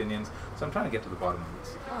have these opinions. So I'm trying to get to the bottom of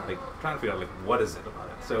this. Like trying to figure out like what is it about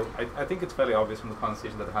it. So I think it's fairly obvious from the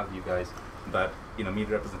conversation that I had with you guys that media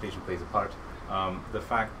representation plays a part. The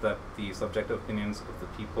fact that the subjective opinions of the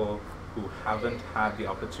people who haven't had the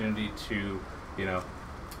opportunity to,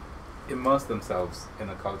 immerse themselves in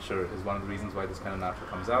a culture is one of the reasons why this kind of narrative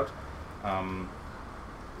comes out. And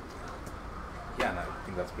I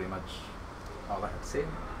think that's pretty much all I had to say.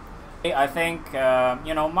 I think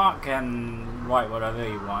Mark can write whatever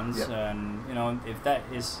he wants, Yeah. and if that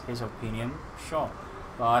is his opinion, sure.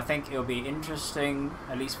 But I think it'll be interesting,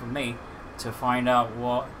 at least for me, to find out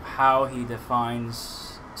how he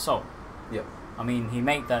defines soul. Yeah. I mean, he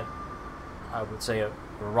made that, I would say, a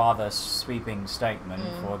rather sweeping statement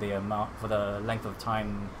for the length of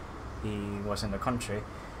time he was in the country.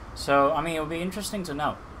 So I mean, it'll be interesting to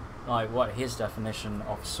know, like, what his definition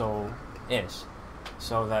of soul is,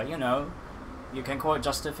 so that you can call it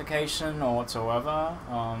justification or whatsoever.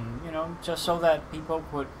 Just so that people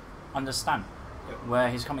could understand where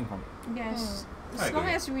he's coming from. Yes. I As long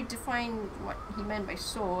agree. as we define what he meant by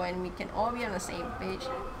soul and we can all be on the same page.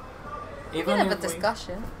 We can have a if we-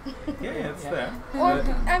 discussion. Yeah, it's Yeah. there. Or,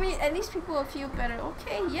 But- I mean, at least people will feel better.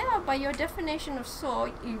 Okay, yeah, by your definition of soul,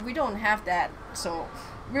 we don't have that, so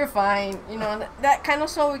we're fine. You know, that kind of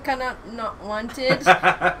soul we cannot not wanted.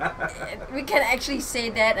 We can actually say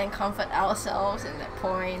that and comfort ourselves in that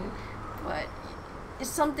point. But it's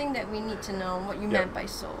something that we need to know what you Yeah. meant by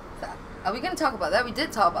soul. Are we going to talk about that? We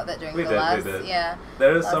did talk about that during We the did, we last. did. Yeah.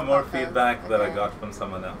 There is Last some more podcast. feedback that I Okay. got from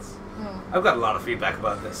someone else. Hmm. I've got a lot of feedback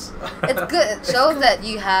about this. It's good. It shows that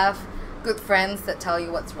you have good friends that tell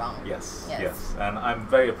you what's wrong. Yes, Yes. yes. And I'm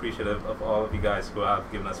very appreciative of all of you guys who have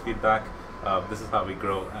given us feedback. This is how we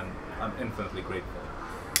grow, and I'm infinitely grateful.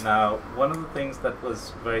 Now, one of the things that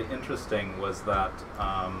was very interesting was that,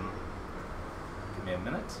 give me a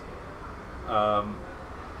minute.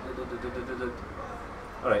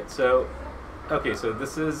 Alright, so, okay, so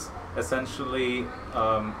this is essentially,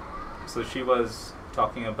 so she was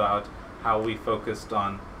talking about how we focused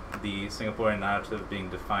on the Singaporean narrative being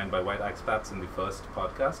defined by white expats in the first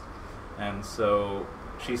podcast. And so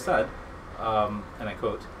she said, and I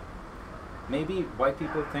quote, "Maybe white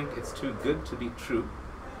people think it's too good to be true,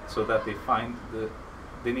 so that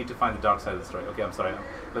they need to find the dark side of the story." Okay, I'm sorry.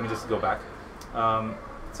 Let me just go back.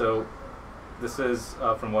 So this is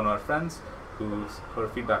from one of our friends her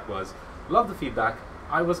feedback was, "Love the feedback.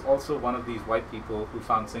 I was also one of these white people who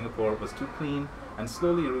found Singapore was too clean and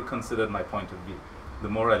slowly reconsidered my point of view. The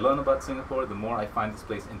more I learn about Singapore, the more I find this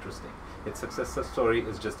place interesting. Its success story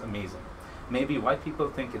is just amazing. Maybe white people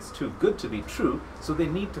think it's too good to be true, so they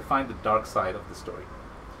need to find the dark side of the story."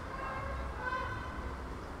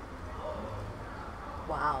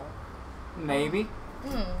 Wow. Maybe,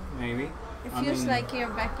 Hmm. maybe. It I feels mean- like you're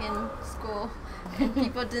back in school and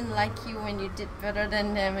people didn't like you when you did better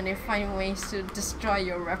than them and they find ways to destroy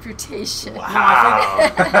your reputation. No,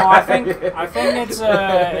 I think it's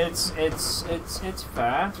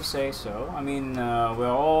fair to say so. I mean, we're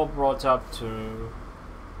all brought up to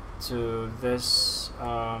this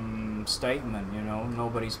statement. You know,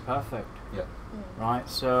 nobody's perfect, Yeah. right?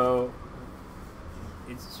 So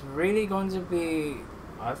it's really going to be,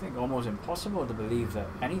 I think, almost impossible to believe that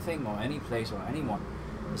anything or any place or anyone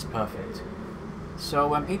is perfect. So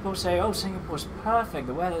when people say, "Oh, Singapore's perfect,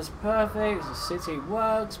 the weather's perfect, the city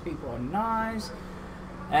works, people are nice,"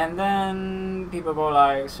 and then people go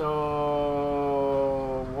like, "So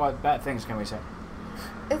what bad things can we say?"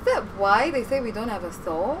 Is that why they say we don't have a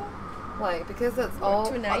soul? Like, because it's We're all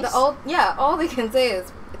too nice? all they can say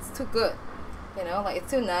is it's too good. You know, like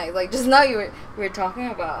it's too nice. Like just now we were talking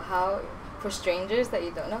about how for strangers that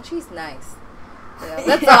you don't know, she's nice. You know,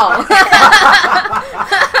 that's all.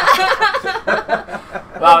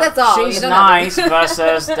 Well, that's all. You she's don't have- nice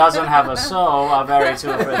versus doesn't have a soul are very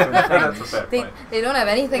two different That's a things. fair They, point. they don't have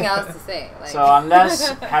anything else to say. Like, So unless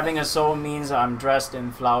having a soul means I'm dressed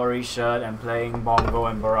in flowery shirt and playing bongo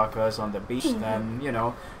and baracas on the beach, then, you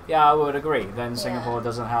know, yeah, I would agree. Then Singapore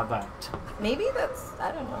doesn't have that. maybe that's,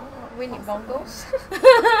 I don't know. We need bongos.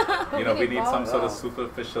 You know, we need some sort of bongos.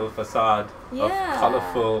 superficial facade Yeah. of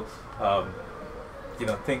colorful, you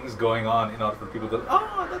know, things going on in order for people to go,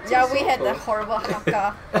 "Oh, that's so Yeah, we had cool." the horrible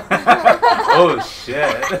haka. Oh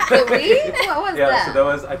shit! Did we? What was Yeah, that? so there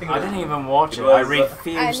was. I think I it was- didn't even watch it it. I was,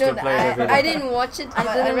 refused to play the video. I didn't watch it, I but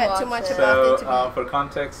I didn't read too watch much it. about So, it to be. for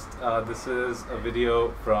context, this is a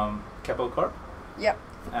video from Keppel Corp, Yep.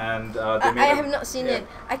 and they I made have not seen it.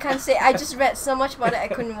 I can't say. I just read so much about it. I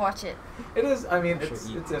couldn't watch it. It is. I mean, I should it's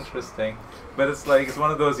eat. interesting, but it's like it's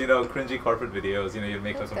one of those, you know, cringy corporate videos. You know, you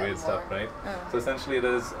make up some Okay, weird stuff, more. right? Oh. So essentially, it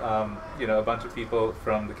is, you know, a bunch of people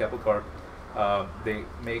from the Keppel Corp. They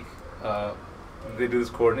make, they do this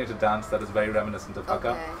coordinated dance that is very reminiscent of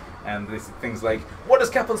Haka. Okay. And these things like, what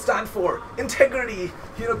does Keppel stand for? Integrity,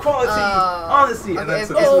 you know, quality, Oh. honesty. And then Okay,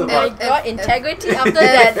 so if- this Oh is my about. god, integrity after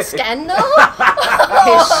that scandal?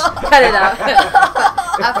 Cut it out.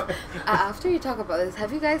 After you talk about this,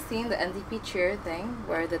 have you guys seen the NDP cheer thing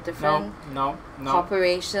where the different No.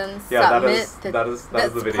 corporations Yeah, submit? that is the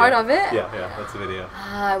that's video. part of it? Yeah, that's the video.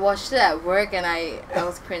 I watched it at work and I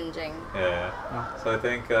was cringing. Yeah. Oh. So I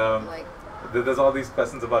think Like, there's all these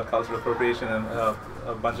questions about cultural appropriation, and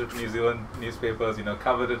a bunch of New Zealand newspapers, you know,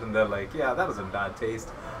 covered it, and they're like, yeah, that was in bad taste.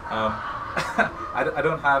 I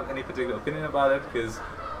don't have any particular opinion about it, because,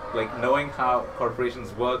 like, knowing how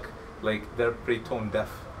corporations work, like, they're pretty tone deaf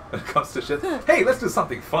when it comes to shit. Hey, let's do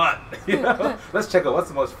something fun, you know? Let's check out what's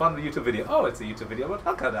the most fun YouTube video. Oh, it's a YouTube video about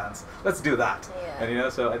Haka dance. Let's do that. Yeah. And, you know,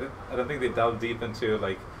 so I don't think they delve deep into,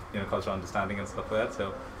 like, you know, cultural understanding and stuff like that.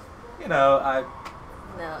 So, you know,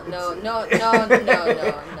 No. I mean, No,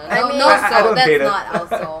 I don't that's hate it. not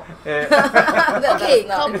also. Okay, That's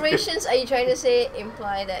not. corporations. Are you trying to say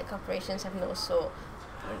imply that corporations have no soul?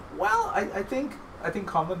 Well, I think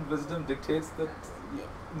common wisdom dictates that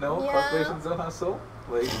no, Yeah. corporations don't have soul.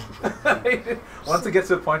 Like once it gets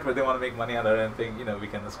to a point where they want to make money on their anything, we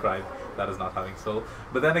can ascribe that as not having soul.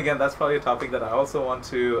 But then again, that's probably a topic that I also want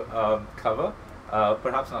to cover,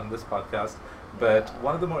 perhaps not on this podcast. But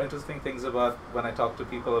one of the more interesting things about when I talk to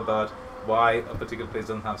people about why a particular place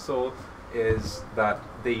doesn't have soul is that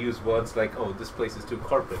they use words like, oh, this place is too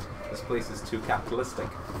corporate, this place is too capitalistic.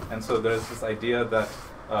 And so there's this idea that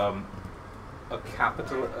a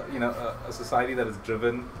society that is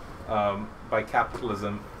driven by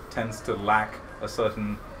capitalism tends to lack a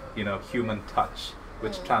certain, human touch,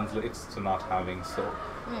 which translates to not having soul.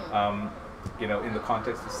 In the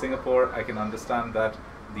context of Singapore, I can understand that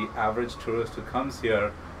the average tourist who comes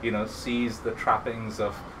here, sees the trappings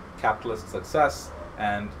of capitalist success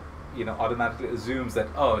and, automatically assumes that,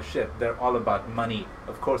 oh shit, they're all about money.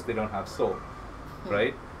 Of course they don't have soul,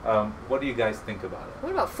 right? What do you guys think about it?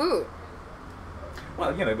 What about food?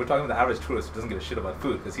 Well, we're talking about the average tourist who doesn't give a shit about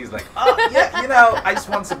food because he's like, oh yeah, I just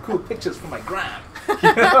want some cool pictures for my gram.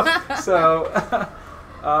 So,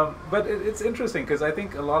 but it's interesting because I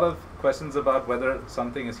think a lot of questions about whether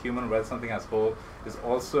something is human, whether something has soul, is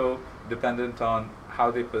also dependent on how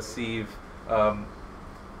they perceive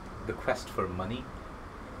the quest for money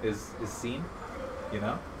is seen.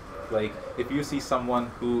 Like if you see someone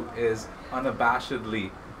who is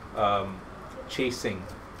unabashedly chasing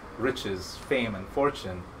riches, fame, and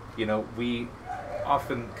fortune, we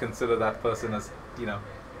often consider that person as,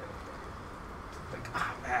 like,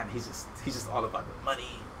 man, he's just all about the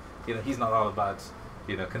money. He's not all about,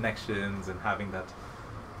 connections and having that.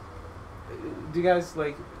 Do you guys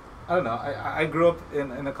like? I don't know. I grew up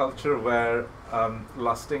in a culture where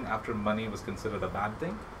lusting after money was considered a bad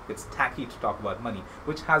thing. It's tacky to talk about money,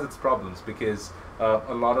 which has its problems because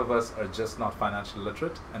a lot of us are just not financially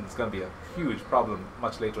literate, and it's going to be a huge problem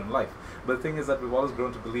much later in life. But the thing is that we've always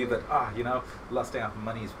grown to believe that lusting after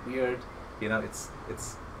money is weird.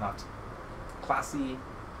 It's not classy.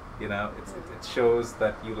 It shows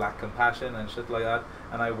that you lack compassion and shit like that.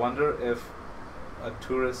 And I wonder if a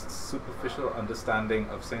tourist's superficial understanding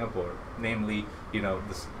of Singapore, namely,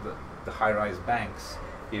 the high-rise banks,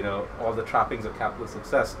 all the trappings of capitalist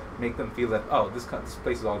success, make them feel that, oh, this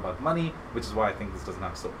place is all about money, which is why I think this doesn't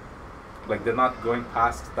have soul. Like they're not going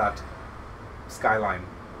past that skyline,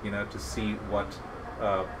 to see what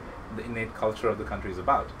the innate culture of the country is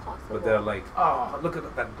about. Possible. But they're like, oh, look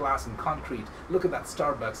at that glass and concrete, look at that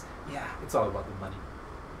Starbucks. Yeah, it's all about the money.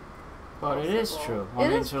 But it is true. It I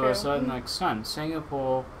mean, is to true. a certain extent,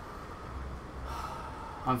 Singapore,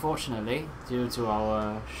 unfortunately, due to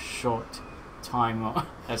our short time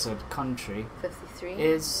as a country, 53.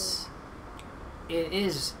 it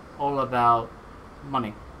is all about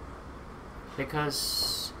money.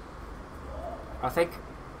 Because I think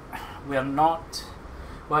we're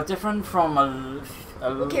different from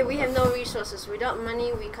Okay, we have no resources. Without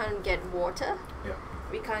money, we can't get water. Yeah.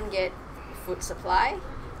 We can't get food supply.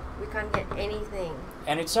 We can't get anything.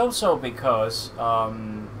 And it's also because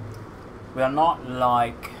we are not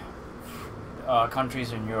like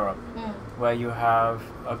countries in Europe where you have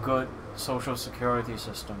a good social security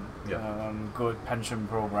system, good pension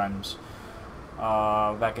programs.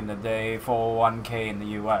 Back in the day, 401k in the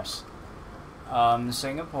US.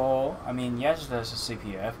 Singapore, I mean, yes, there's a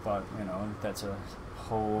CPF, but that's a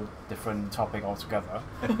whole different topic altogether.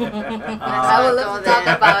 I would love to talk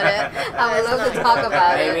about it. I would love to talk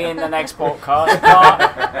about it. Maybe in the next podcast.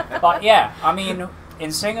 But yeah, I mean,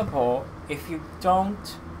 in Singapore, if you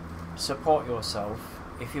don't support yourself,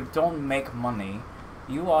 if you don't make money,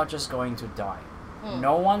 you are just going to die.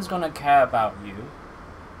 No one's going to care about you.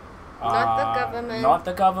 Not the government. Not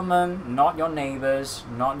the government, not your neighbors,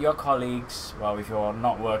 not your colleagues. Well, if you're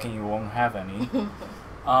not working, you won't have any.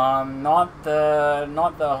 Not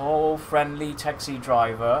the whole friendly taxi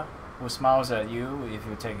driver who smiles at you if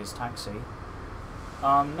you take his taxi.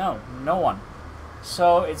 No one.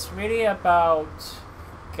 So it's really about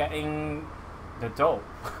getting the dough,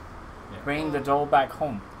 bringing the dough back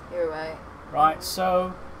home. You're right. Right.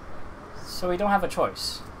 So we don't have a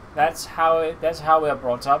choice. That's how we are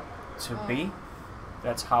brought up to be.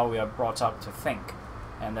 That's how we are brought up to think,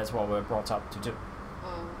 and that's what we're brought up to do.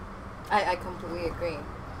 I completely agree.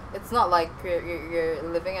 It's not like you're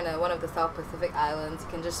living in one of the South Pacific islands. You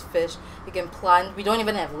can just fish. You can plant. We don't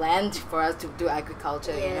even have land for us to do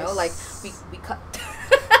agriculture. Yes. Like we cut.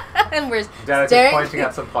 And we're Derek is staring. pointing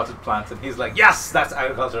at some potted plants, and he's like, "Yes, that's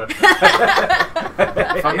agriculture."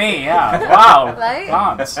 For me, yeah. Wow. Right?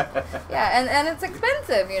 Plants. Yeah, and it's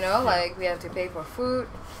expensive, you know. Like we have to pay for food,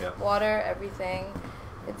 Yeah. water, everything.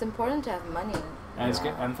 It's important to have money. And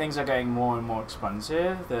and things are getting more and more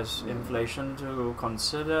expensive. There's inflation to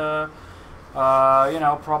consider. You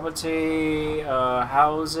know, property,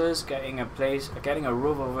 houses, getting a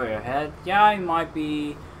roof over your head. Yeah, it might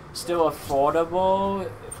be still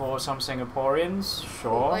affordable for some Singaporeans,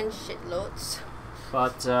 sure. One shitloads.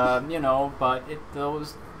 But you know,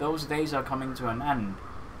 those days are coming to an end,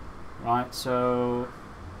 right? So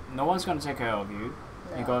no one's gonna take care of you.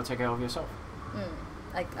 You No. gotta take care of yourself.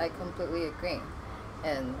 I completely agree.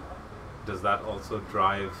 And Does that also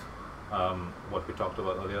drive what we talked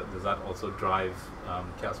about earlier? Does that also drive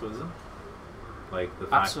casualism? Like the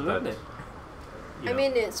fact Absolutely. that I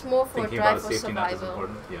mean, it's more for a thinking drive about a for safety net is survival.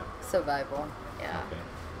 important. Yeah. survival. Yeah.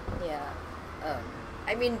 Okay. Yeah.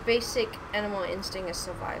 I mean, basic animal instinct is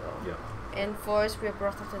survival. Yeah. And for us, we're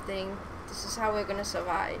brought up to think this is how we're gonna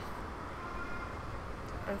survive.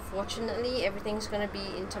 Unfortunately, everything's gonna be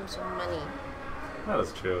in terms of money. That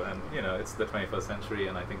is true, and you know it's the 21st century,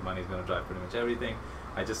 and I think money is going to drive pretty much everything.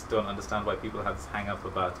 I just don't understand why people have this hang up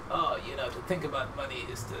about to think about money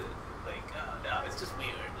is to no, it's just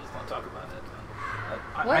weird. Just don't talk about it.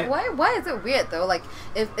 Why is it weird though? Like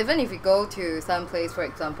even if you go to some place, for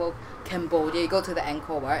example, Cambodia, you go to the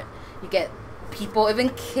Angkor Wat, you get people, even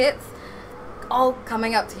kids, all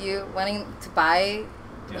coming up to you wanting to buy,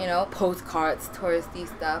 you know, postcards, touristy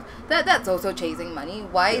stuff. That's also chasing money.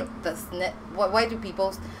 Why why do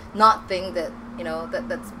people not think that, you know,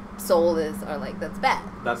 that's soulless or like that's bad?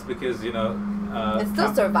 That's because It's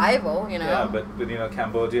still survival, you know. Yeah, but you know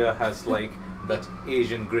Cambodia has like that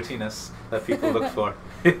Asian grittiness that people look for.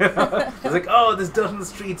 It's like, oh, there's dirt on the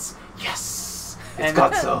streets. Yes, it's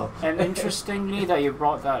got so. And interestingly that you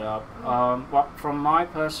brought that up, from my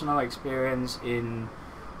personal experience in,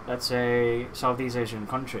 let's say, Southeast Asian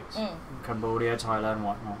countries, Cambodia, Thailand,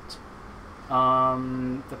 whatnot,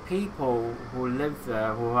 the people who live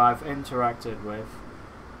there, who I've interacted with,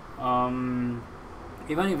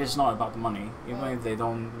 even if it's not about the money, even if they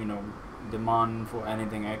don't, you know, demand for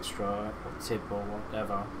anything extra, or tip or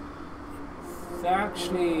whatever, they're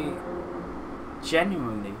actually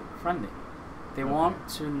genuinely friendly. They want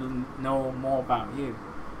to know more about you.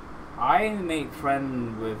 I made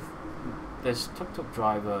friends with this tuk-tuk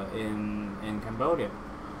driver in Cambodia,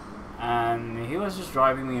 and he was just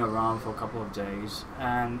driving me around for a couple of days,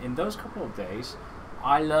 and in those couple of days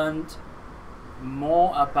I learned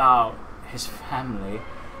more about his family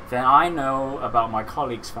than I know about my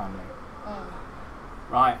colleagues' family.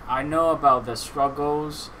 Right, I know about their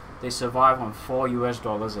struggles. They survive on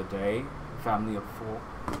 $4 a day, family of 4.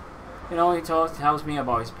 You know, he tells me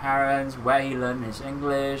about his parents, where he learned his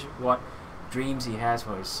English, what dreams he has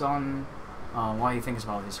for his son, what he thinks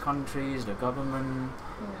about his countries, the government.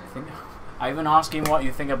 I even asked him what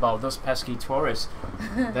you think about those pesky tourists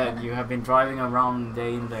that you have been driving around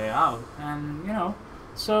day in, day out. And, you know,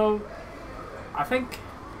 so I think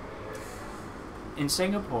in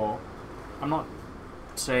Singapore, I'm not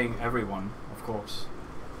saying everyone, of course,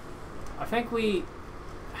 I think we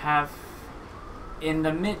have, in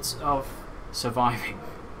the midst of surviving,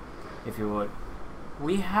 if you would,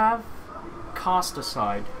 we have cast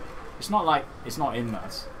aside, it's not like it's not in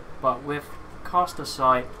us, but we've cast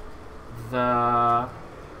aside the,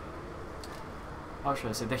 how should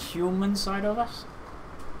I say, the human side of us,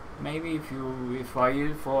 maybe if I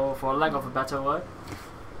use for lack of a better word.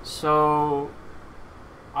 So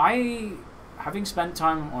having spent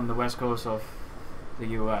time on the west coast of the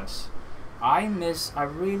US, I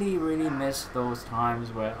really, really miss those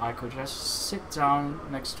times where I could just sit down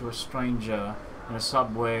next to a stranger in a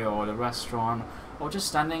subway or the restaurant, or just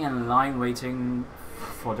standing in line waiting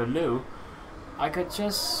for the loo. I could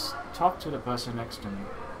just talk to the person next to me,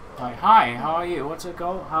 like, "Hi, how are you? How's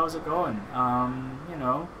it going?" You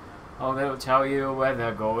know, or they'll tell you where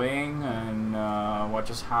they're going and what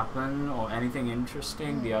just happened or anything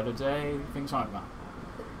interesting the other day, things like that.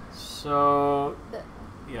 So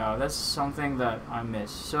yeah, that's something that I miss.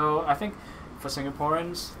 So I think for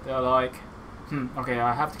Singaporeans, they're like, okay,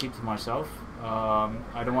 I have to keep to myself.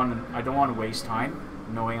 I don't want to waste time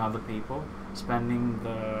knowing other people, spending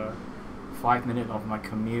the 5 minutes of my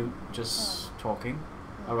commute just talking.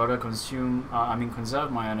 I'd rather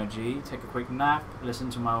conserve my energy, take a quick nap, listen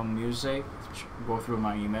to my own music, go through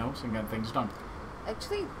my emails and get things done.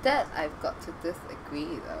 Actually, that I've got to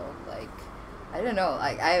disagree though. Like, I don't know.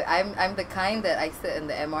 Like, I'm the kind that I sit in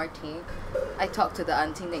the MRT. I talk to the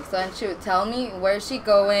auntie next door, and she would tell me where's she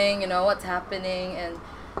going, you know, what's happening,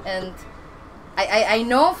 and I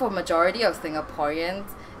know for majority of Singaporeans,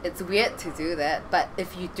 it's weird to do that. But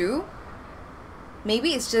if you do, maybe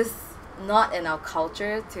it's just not in our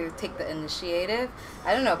culture to take the initiative.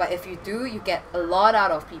 I don't know, but if you do, you get a lot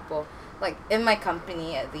out of people. Like in my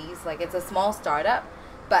company at least, like it's a small startup,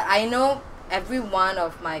 but I know every one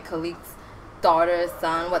of my colleagues' daughter,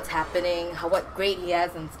 son, what's happening, what grade he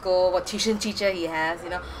has in school, what tuition teacher he has,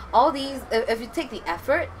 all these, if you take the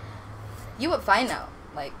effort, you would find out.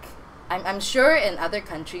 Like, I'm sure in other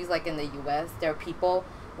countries, like in the US, there are people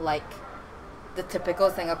like the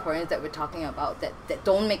typical Singaporeans that we're talking about that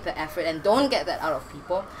don't make the effort and don't get that out of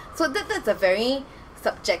people. So that's a very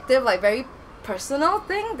subjective, like very personal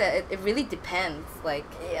thing that it really depends, like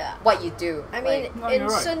what you do. I mean, No, in you're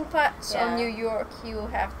right. certain parts Yeah. of New York, you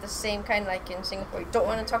have the same kind like in Singapore. You don't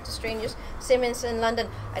want to talk to strangers. Same as in London.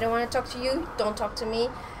 I don't want to talk to you. Don't talk to me.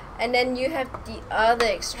 And then you have the other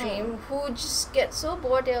extreme who just get so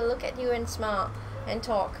bored they'll look at you and smile and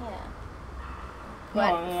talk.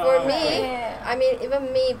 But for me, I mean,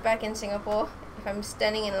 even me back in Singapore, if I'm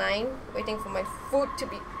standing in line waiting for my food to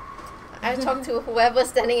be, I talk to whoever's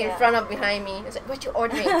standing in front or behind me. It's like, what you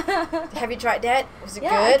ordering? Have you tried that? Was it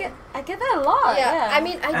good? I get that a lot. Yeah, I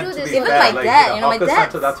mean, I And do to this. be Even fair, my like, dad, in a my hawker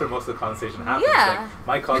dad's- center, that's where most of the conversation happens. Yeah. Like,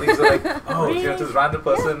 my colleagues are like, oh, you have this random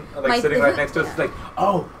person like My- sitting right next to us. It's like,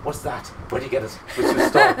 oh, what's that? Where do you get it? Which is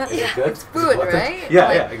store? Is it good? Is it Food, worth it?" right? Yeah,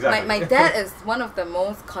 Like, yeah, exactly. My dad is one of the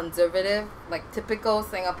most conservative, like typical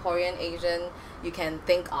Singaporean Asian you can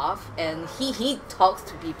think of, and he talks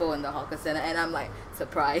to people in the hawker center, and I'm like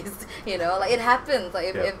surprised, like it happens.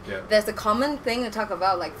 Like if there's a common thing to talk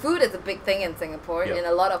about, like food is a big thing in Singapore, in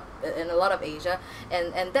a lot of Asia,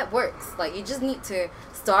 and that works. Like you just need to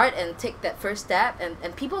start and take that first step,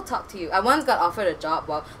 and people talk to you. I once got offered a job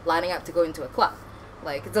while lining up to go into a club.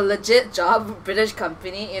 Like it's a legit job, British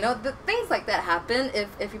company, the things like that happen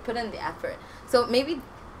if you put in the effort. So maybe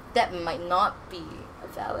that might not be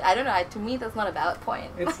valid. I don't know. To me, that's not a valid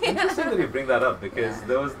point. It's interesting that you bring that up because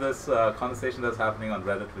there was this conversation that's happening on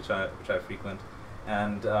Reddit, which I frequent,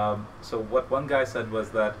 and so what one guy said was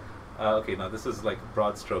that okay, now this is like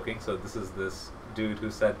broad stroking. So this is this dude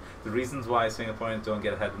who said the reasons why Singaporeans don't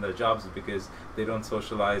get ahead in their jobs is because they don't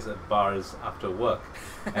socialize at bars after work,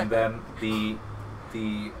 and then the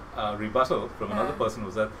rebuttal from another person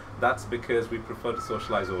was that that's because we prefer to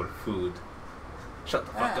socialize over food. Shut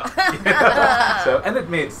the fuck up. So, and it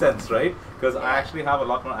made sense, right? Because I actually have a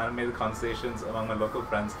lot more animated conversations among my local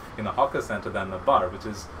friends in a hawker center than a bar, which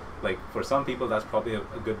is like for some people that's probably a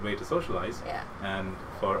good way to socialize, and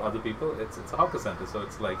for other people it's a hawker center. So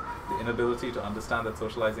it's like the inability to understand that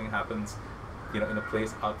socializing happens, in a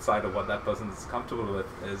place outside of what that person is comfortable with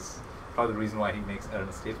is probably the reason why he makes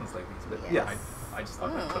earnest statements like these. But I just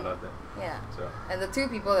thought I'd put it out there. Yeah. So. And the two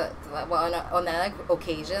people that, on another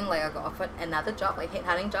occasion, like I got offered another job, like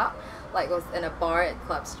headhunting job, like was in a bar at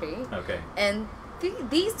Club Street. Okay. And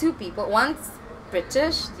these two people, one's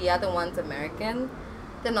British, the other one's American.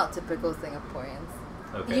 They're not typical Singaporeans.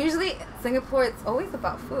 Okay. Usually, Singapore, it's always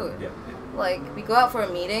about food. Yeah. Like we go out for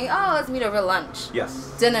a meeting. Oh, let's meet over lunch.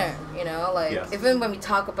 Yes. Dinner. Like Yes. even when we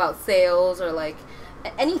talk about sales or like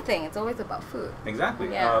anything, it's always about food. Exactly.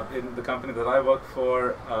 Yeah. In the company that I work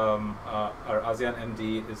for, our ASEAN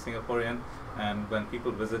MD is Singaporean, and when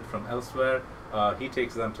people visit from elsewhere, he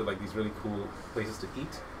takes them to like these really cool places to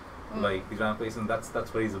eat, like these random places, and that's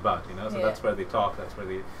what he's about, So that's where they talk, that's where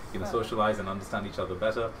they socialize and understand each other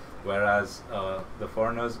better. Whereas the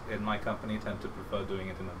foreigners in my company tend to prefer doing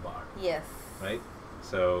it in a bar. Yes. Right.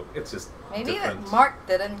 So it's just maybe different. that Mark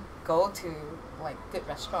didn't go to like good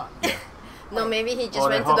restaurant. No, maybe he just Or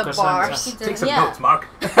the went to the hawker bars. centre. Take some Yeah. notes, Mark.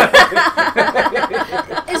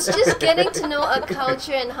 It's just getting to know a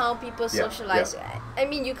culture and how people Yeah, socialize. I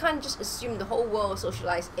mean, you can't just assume the whole world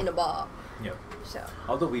socialize in a bar. Yeah. So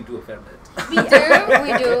Although we do a fair bit. We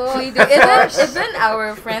do. Even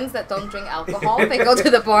our friends that don't drink alcohol, they go to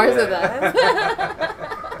the bars with us.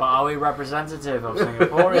 But are we representative of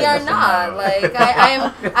Singaporeans? We are not. Like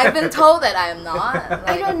I've been told that I am not.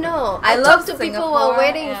 I Like, don't know. I I love talk to people while Singapore,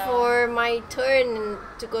 waiting yeah. for my turn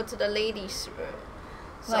to go to the ladies' room.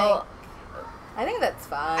 So Like, I think that's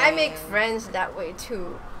fine. I make friends that way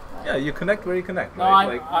too. Yeah, you connect where you connect, No,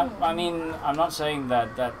 right? I mean, I'm not saying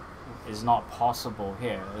that is not possible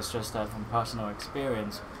here. It's just that from personal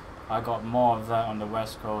experience, I got more of that on the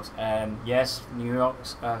West Coast. And yes, New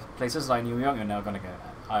York's places like New York, you're never gonna get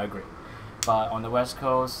that. I agree. But on the West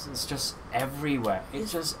Coast, it's just everywhere.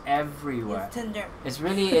 It's just everywhere. Tinder. It's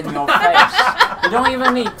really in your face. You don't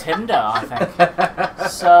even need Tinder, I think.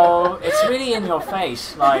 So it's really in your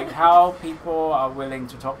face, like how people are willing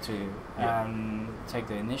to talk to you and take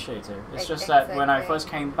the initiative. It's just that when I Exactly. first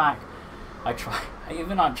came back, I try.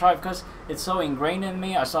 I try because it's so ingrained in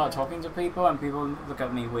me. I start talking to people, and people look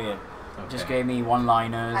at me weird. Just gave me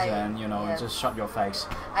one-liners, and just shut your face.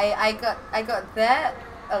 I got that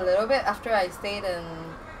a little bit after I stayed in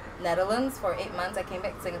Netherlands for 8 months. I came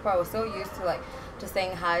back to Singapore. I was so used to like just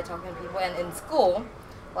saying hi, talking to people, and in school,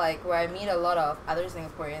 like where I meet a lot of other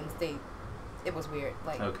Singaporeans, it was weird.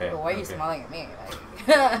 Like, why are you smiling at me?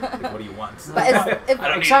 Like, what do you want?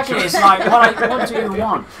 But exactly, it's like, what do you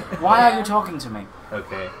want? Why are you talking to me?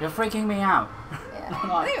 Okay. You're freaking me out.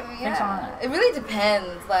 It really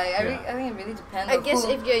depends. Like, I think it really depends. I guess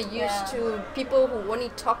if you're used to people who only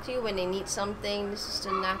talk to you when they need something, this is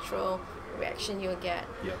the natural reaction you'll get.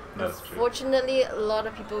 Yeah, that's true. Fortunately, a lot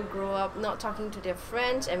of people grow up not talking to their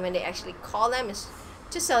friends, and when they actually call them, it's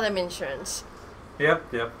to sell them insurance.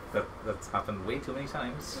 Yep. That's happened way too many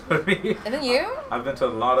times for me. And then you? I've been to a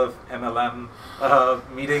lot of MLM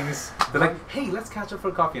meetings. They're like, hey, let's catch up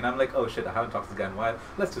for coffee. And I'm like, oh shit, I haven't talked to this guy in a while.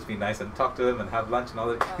 Let's just be nice and talk to him and have lunch and all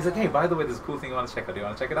that. He's like, hey, by the way, there's a cool thing you want to check out. Do you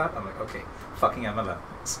want to check it out? I'm like, okay, fucking MLM.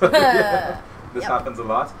 So this happens a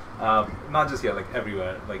lot. Not just here, like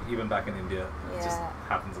everywhere. Like even back in India, it just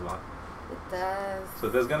happens a lot. It does. So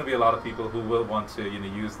there's going to be a lot of people who will want to,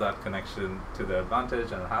 use that connection to their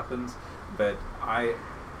advantage, and it happens. But I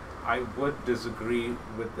would disagree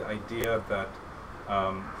with the idea that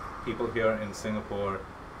people here in Singapore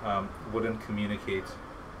wouldn't communicate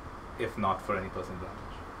if not for any personal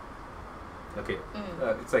advantage. Okay,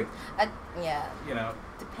 it's like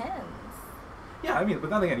depends. Yeah, I mean, but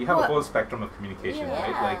then again, you have a whole spectrum of communication,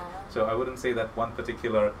 right? Like, so I wouldn't say that one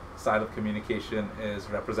particular style of communication is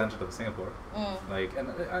representative of Singapore. Like, and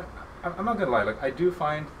I'm not gonna lie, like I do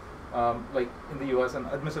find, like in the US, and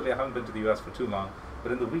admittedly I haven't been to the US for too long,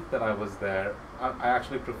 but in the week that I was there, I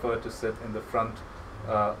actually preferred to sit in the front,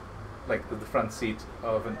 like the front seat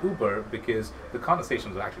of an Uber, because the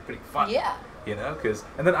conversations were actually pretty fun. Yeah.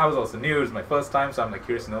 And then I was also new, it was my first time, so I'm like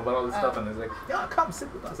curious to know about all this stuff, and it's like, yeah, come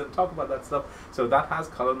sit with us and talk about that stuff. So that has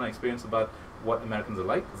colored my experience about what Americans are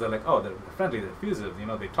like. They're like, oh, they're friendly, they're effusive,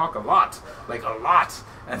 they talk a lot,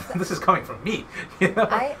 and this is coming from me.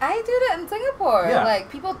 I do that in Singapore.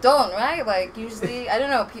 Like people don't, right? Like usually, I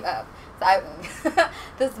don't know.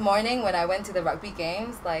 This morning when I went to the rugby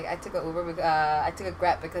games, like I took I took a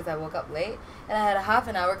Grab because I woke up late, and I had a half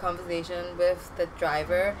an hour conversation with the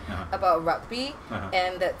driver about rugby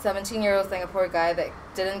and that 17-year-old Singapore guy that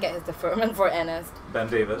didn't get his deferment for NS. Ben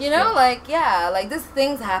Davis. Like these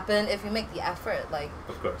things happen if you make the effort. Like,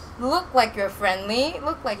 of course, look like you're friendly,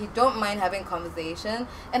 look like you don't mind having conversation,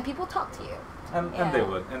 and people talk to you. And they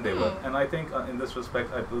would, and I think in this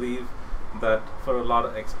respect, I believe that for a lot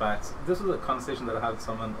of expats, this was a conversation that I had with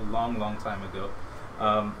someone a long time ago,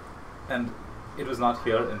 and it was not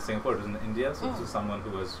here in Singapore, it was in India, so this was someone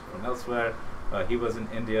who was from elsewhere. He was in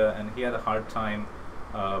India, and he had a hard time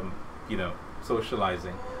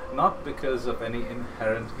socializing, not because of any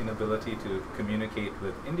inherent inability to communicate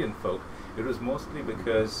with Indian folk. It was mostly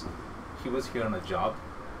because he was here on a job,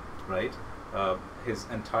 right? His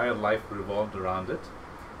entire life revolved around it,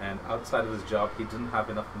 and outside of his job he didn't have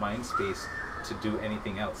enough mind space to do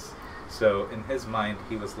anything else. So in his mind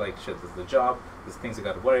he was like, shit, this is the job, there's things I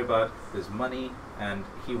got to worry about, there's money, and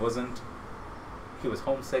he was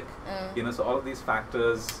homesick, so all of these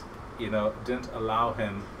factors didn't allow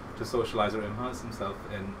him to socialize or immerse himself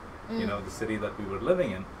in the city that we were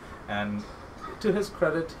living in. And to his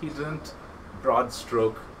credit, he didn't broad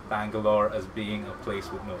stroke Bangalore as being a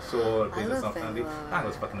place with no soul or a place that's not friendly.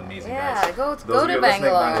 Bangalore's fucking amazing, guys. Yeah, go to Bangalore.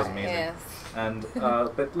 Bangalore's amazing. Yes. And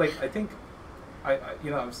but like I think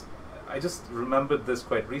I just remembered this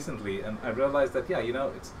quite recently, and I realized that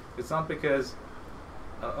it's not because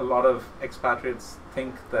a lot of expatriates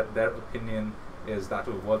think that their opinion is that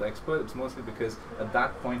of a world expert. It's mostly because at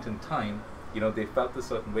that point in time, they felt a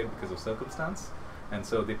certain way because of circumstance, and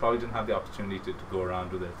so they probably didn't have the opportunity to go around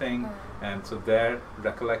do their thing, and so their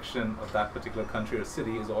recollection of that particular country or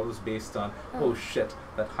city is always based on, oh shit,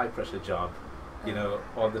 that high pressure job,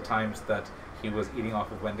 all the times that he was eating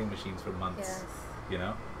off of vending machines for months,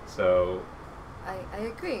 so I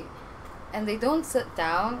agree. And they don't sit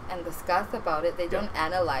down and discuss about it. They don't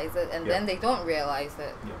analyze it, and then they don't realize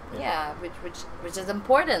it. Which is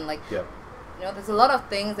important. Like, there's a lot of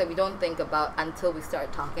things that we don't think about until we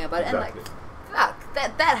start talking about it. And like, fuck,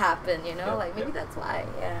 that happened. Like maybe that's why.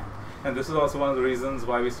 Yeah. And this is also one of the reasons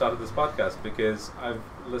why we started this podcast, because I've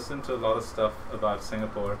listened to a lot of stuff about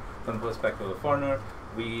Singapore from the perspective of a foreigner.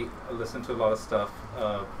 We listen to a lot of stuff,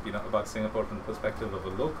 about Singapore from the perspective of a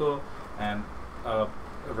local, and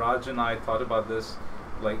Raj and I thought about this,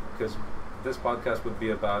 like, because this podcast would be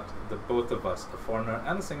about the both of us, a foreigner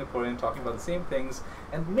and a Singaporean, talking about the same things,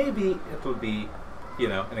 and maybe it will be,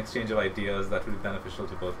 an exchange of ideas that will be beneficial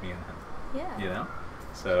to both me and him. Yeah.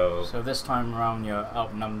 So this time around, you're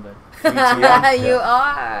outnumbered. 3-1. You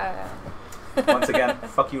are. Once again,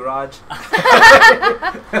 fuck you, Raj.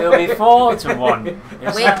 It'll be 4-1.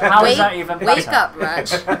 How is that even better? Wake up,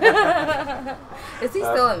 Raj. Is he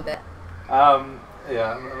still in bed?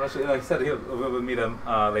 Yeah, I'm not sure. Like I said, we'll meet him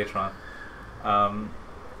later on.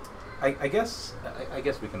 I guess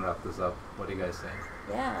we can wrap this up. What do you guys think?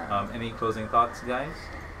 Yeah. Any closing thoughts, guys?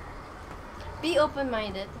 Be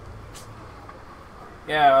open-minded.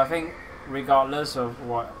 Yeah, I think regardless of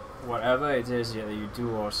whatever it is that you do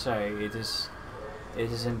or say, it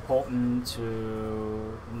is important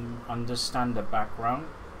to understand the background,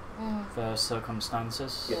 the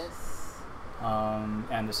circumstances, Yes.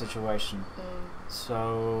 and the situation.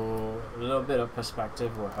 So a little bit of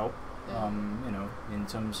perspective will help. In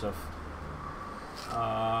terms of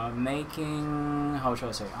making, how should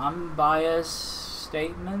I say, unbiased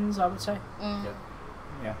statements, I would say.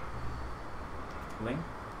 Yeah. Ling?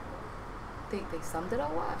 They summed it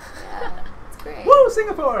all up. Yeah. It's great. Woo,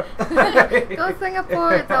 Singapore! Go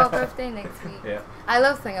Singapore. It's our birthday next week. Yeah. I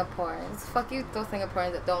love Singaporeans. Fuck you, those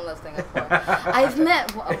Singaporeans that don't love Singapore. I've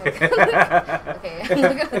met. Oh my god. Okay, I'm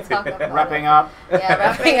not gonna talk about Wrapping it. up. Yeah,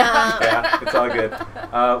 wrapping up. Yeah, it's all good.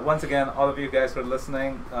 Once again, all of you guys who are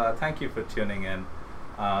listening, thank you for tuning in.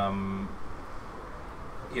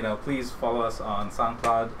 Please follow us on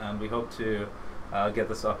SoundCloud, and we hope to get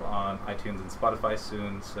this up on iTunes and Spotify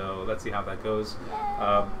soon. So let's see how that goes.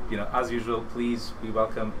 As usual, please, we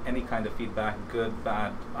welcome any kind of feedback, good,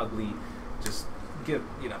 bad, ugly. Just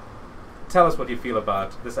tell us what you feel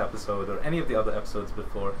about this episode or any of the other episodes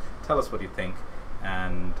before. Tell us what you think,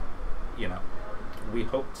 and we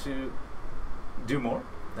hope to do more,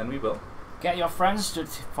 and we will. Get your friends to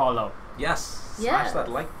follow. Yes. Yeah. Smash that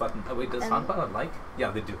like button. Oh wait, does And SoundCloud like?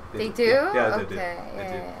 Yeah, they do. They do? Yeah, they Okay. do. They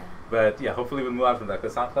do. Yeah. But yeah, hopefully we'll move on from that,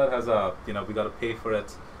 because SoundCloud has we got to pay for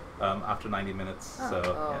it after 90 minutes.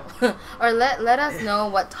 So yeah. Or let us know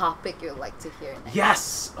what topic you'd like to hear next.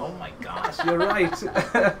 Yes! Oh my gosh, you're right.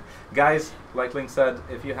 Guys, like Ling said,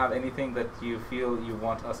 if you have anything that you feel you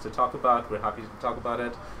want us to talk about, we're happy to talk about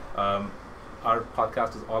it. Our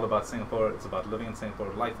podcast is all about Singapore. It's about living in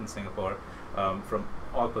Singapore, life in Singapore, from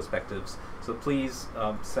all perspectives. So please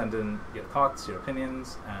send in your thoughts, your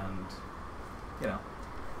opinions, and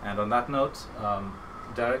and on that note,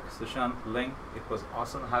 Derek, Sushan, Ling, it was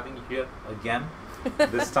awesome having you here again.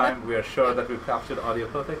 This time we are sure that we've captured audio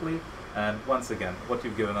perfectly, and once again, what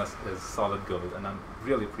you've given us is solid gold, and I'm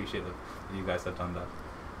really appreciative that you guys have done that.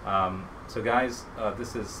 So guys,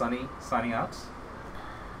 this is Sunny signing out.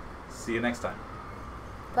 See you next time.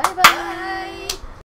 Bye bye.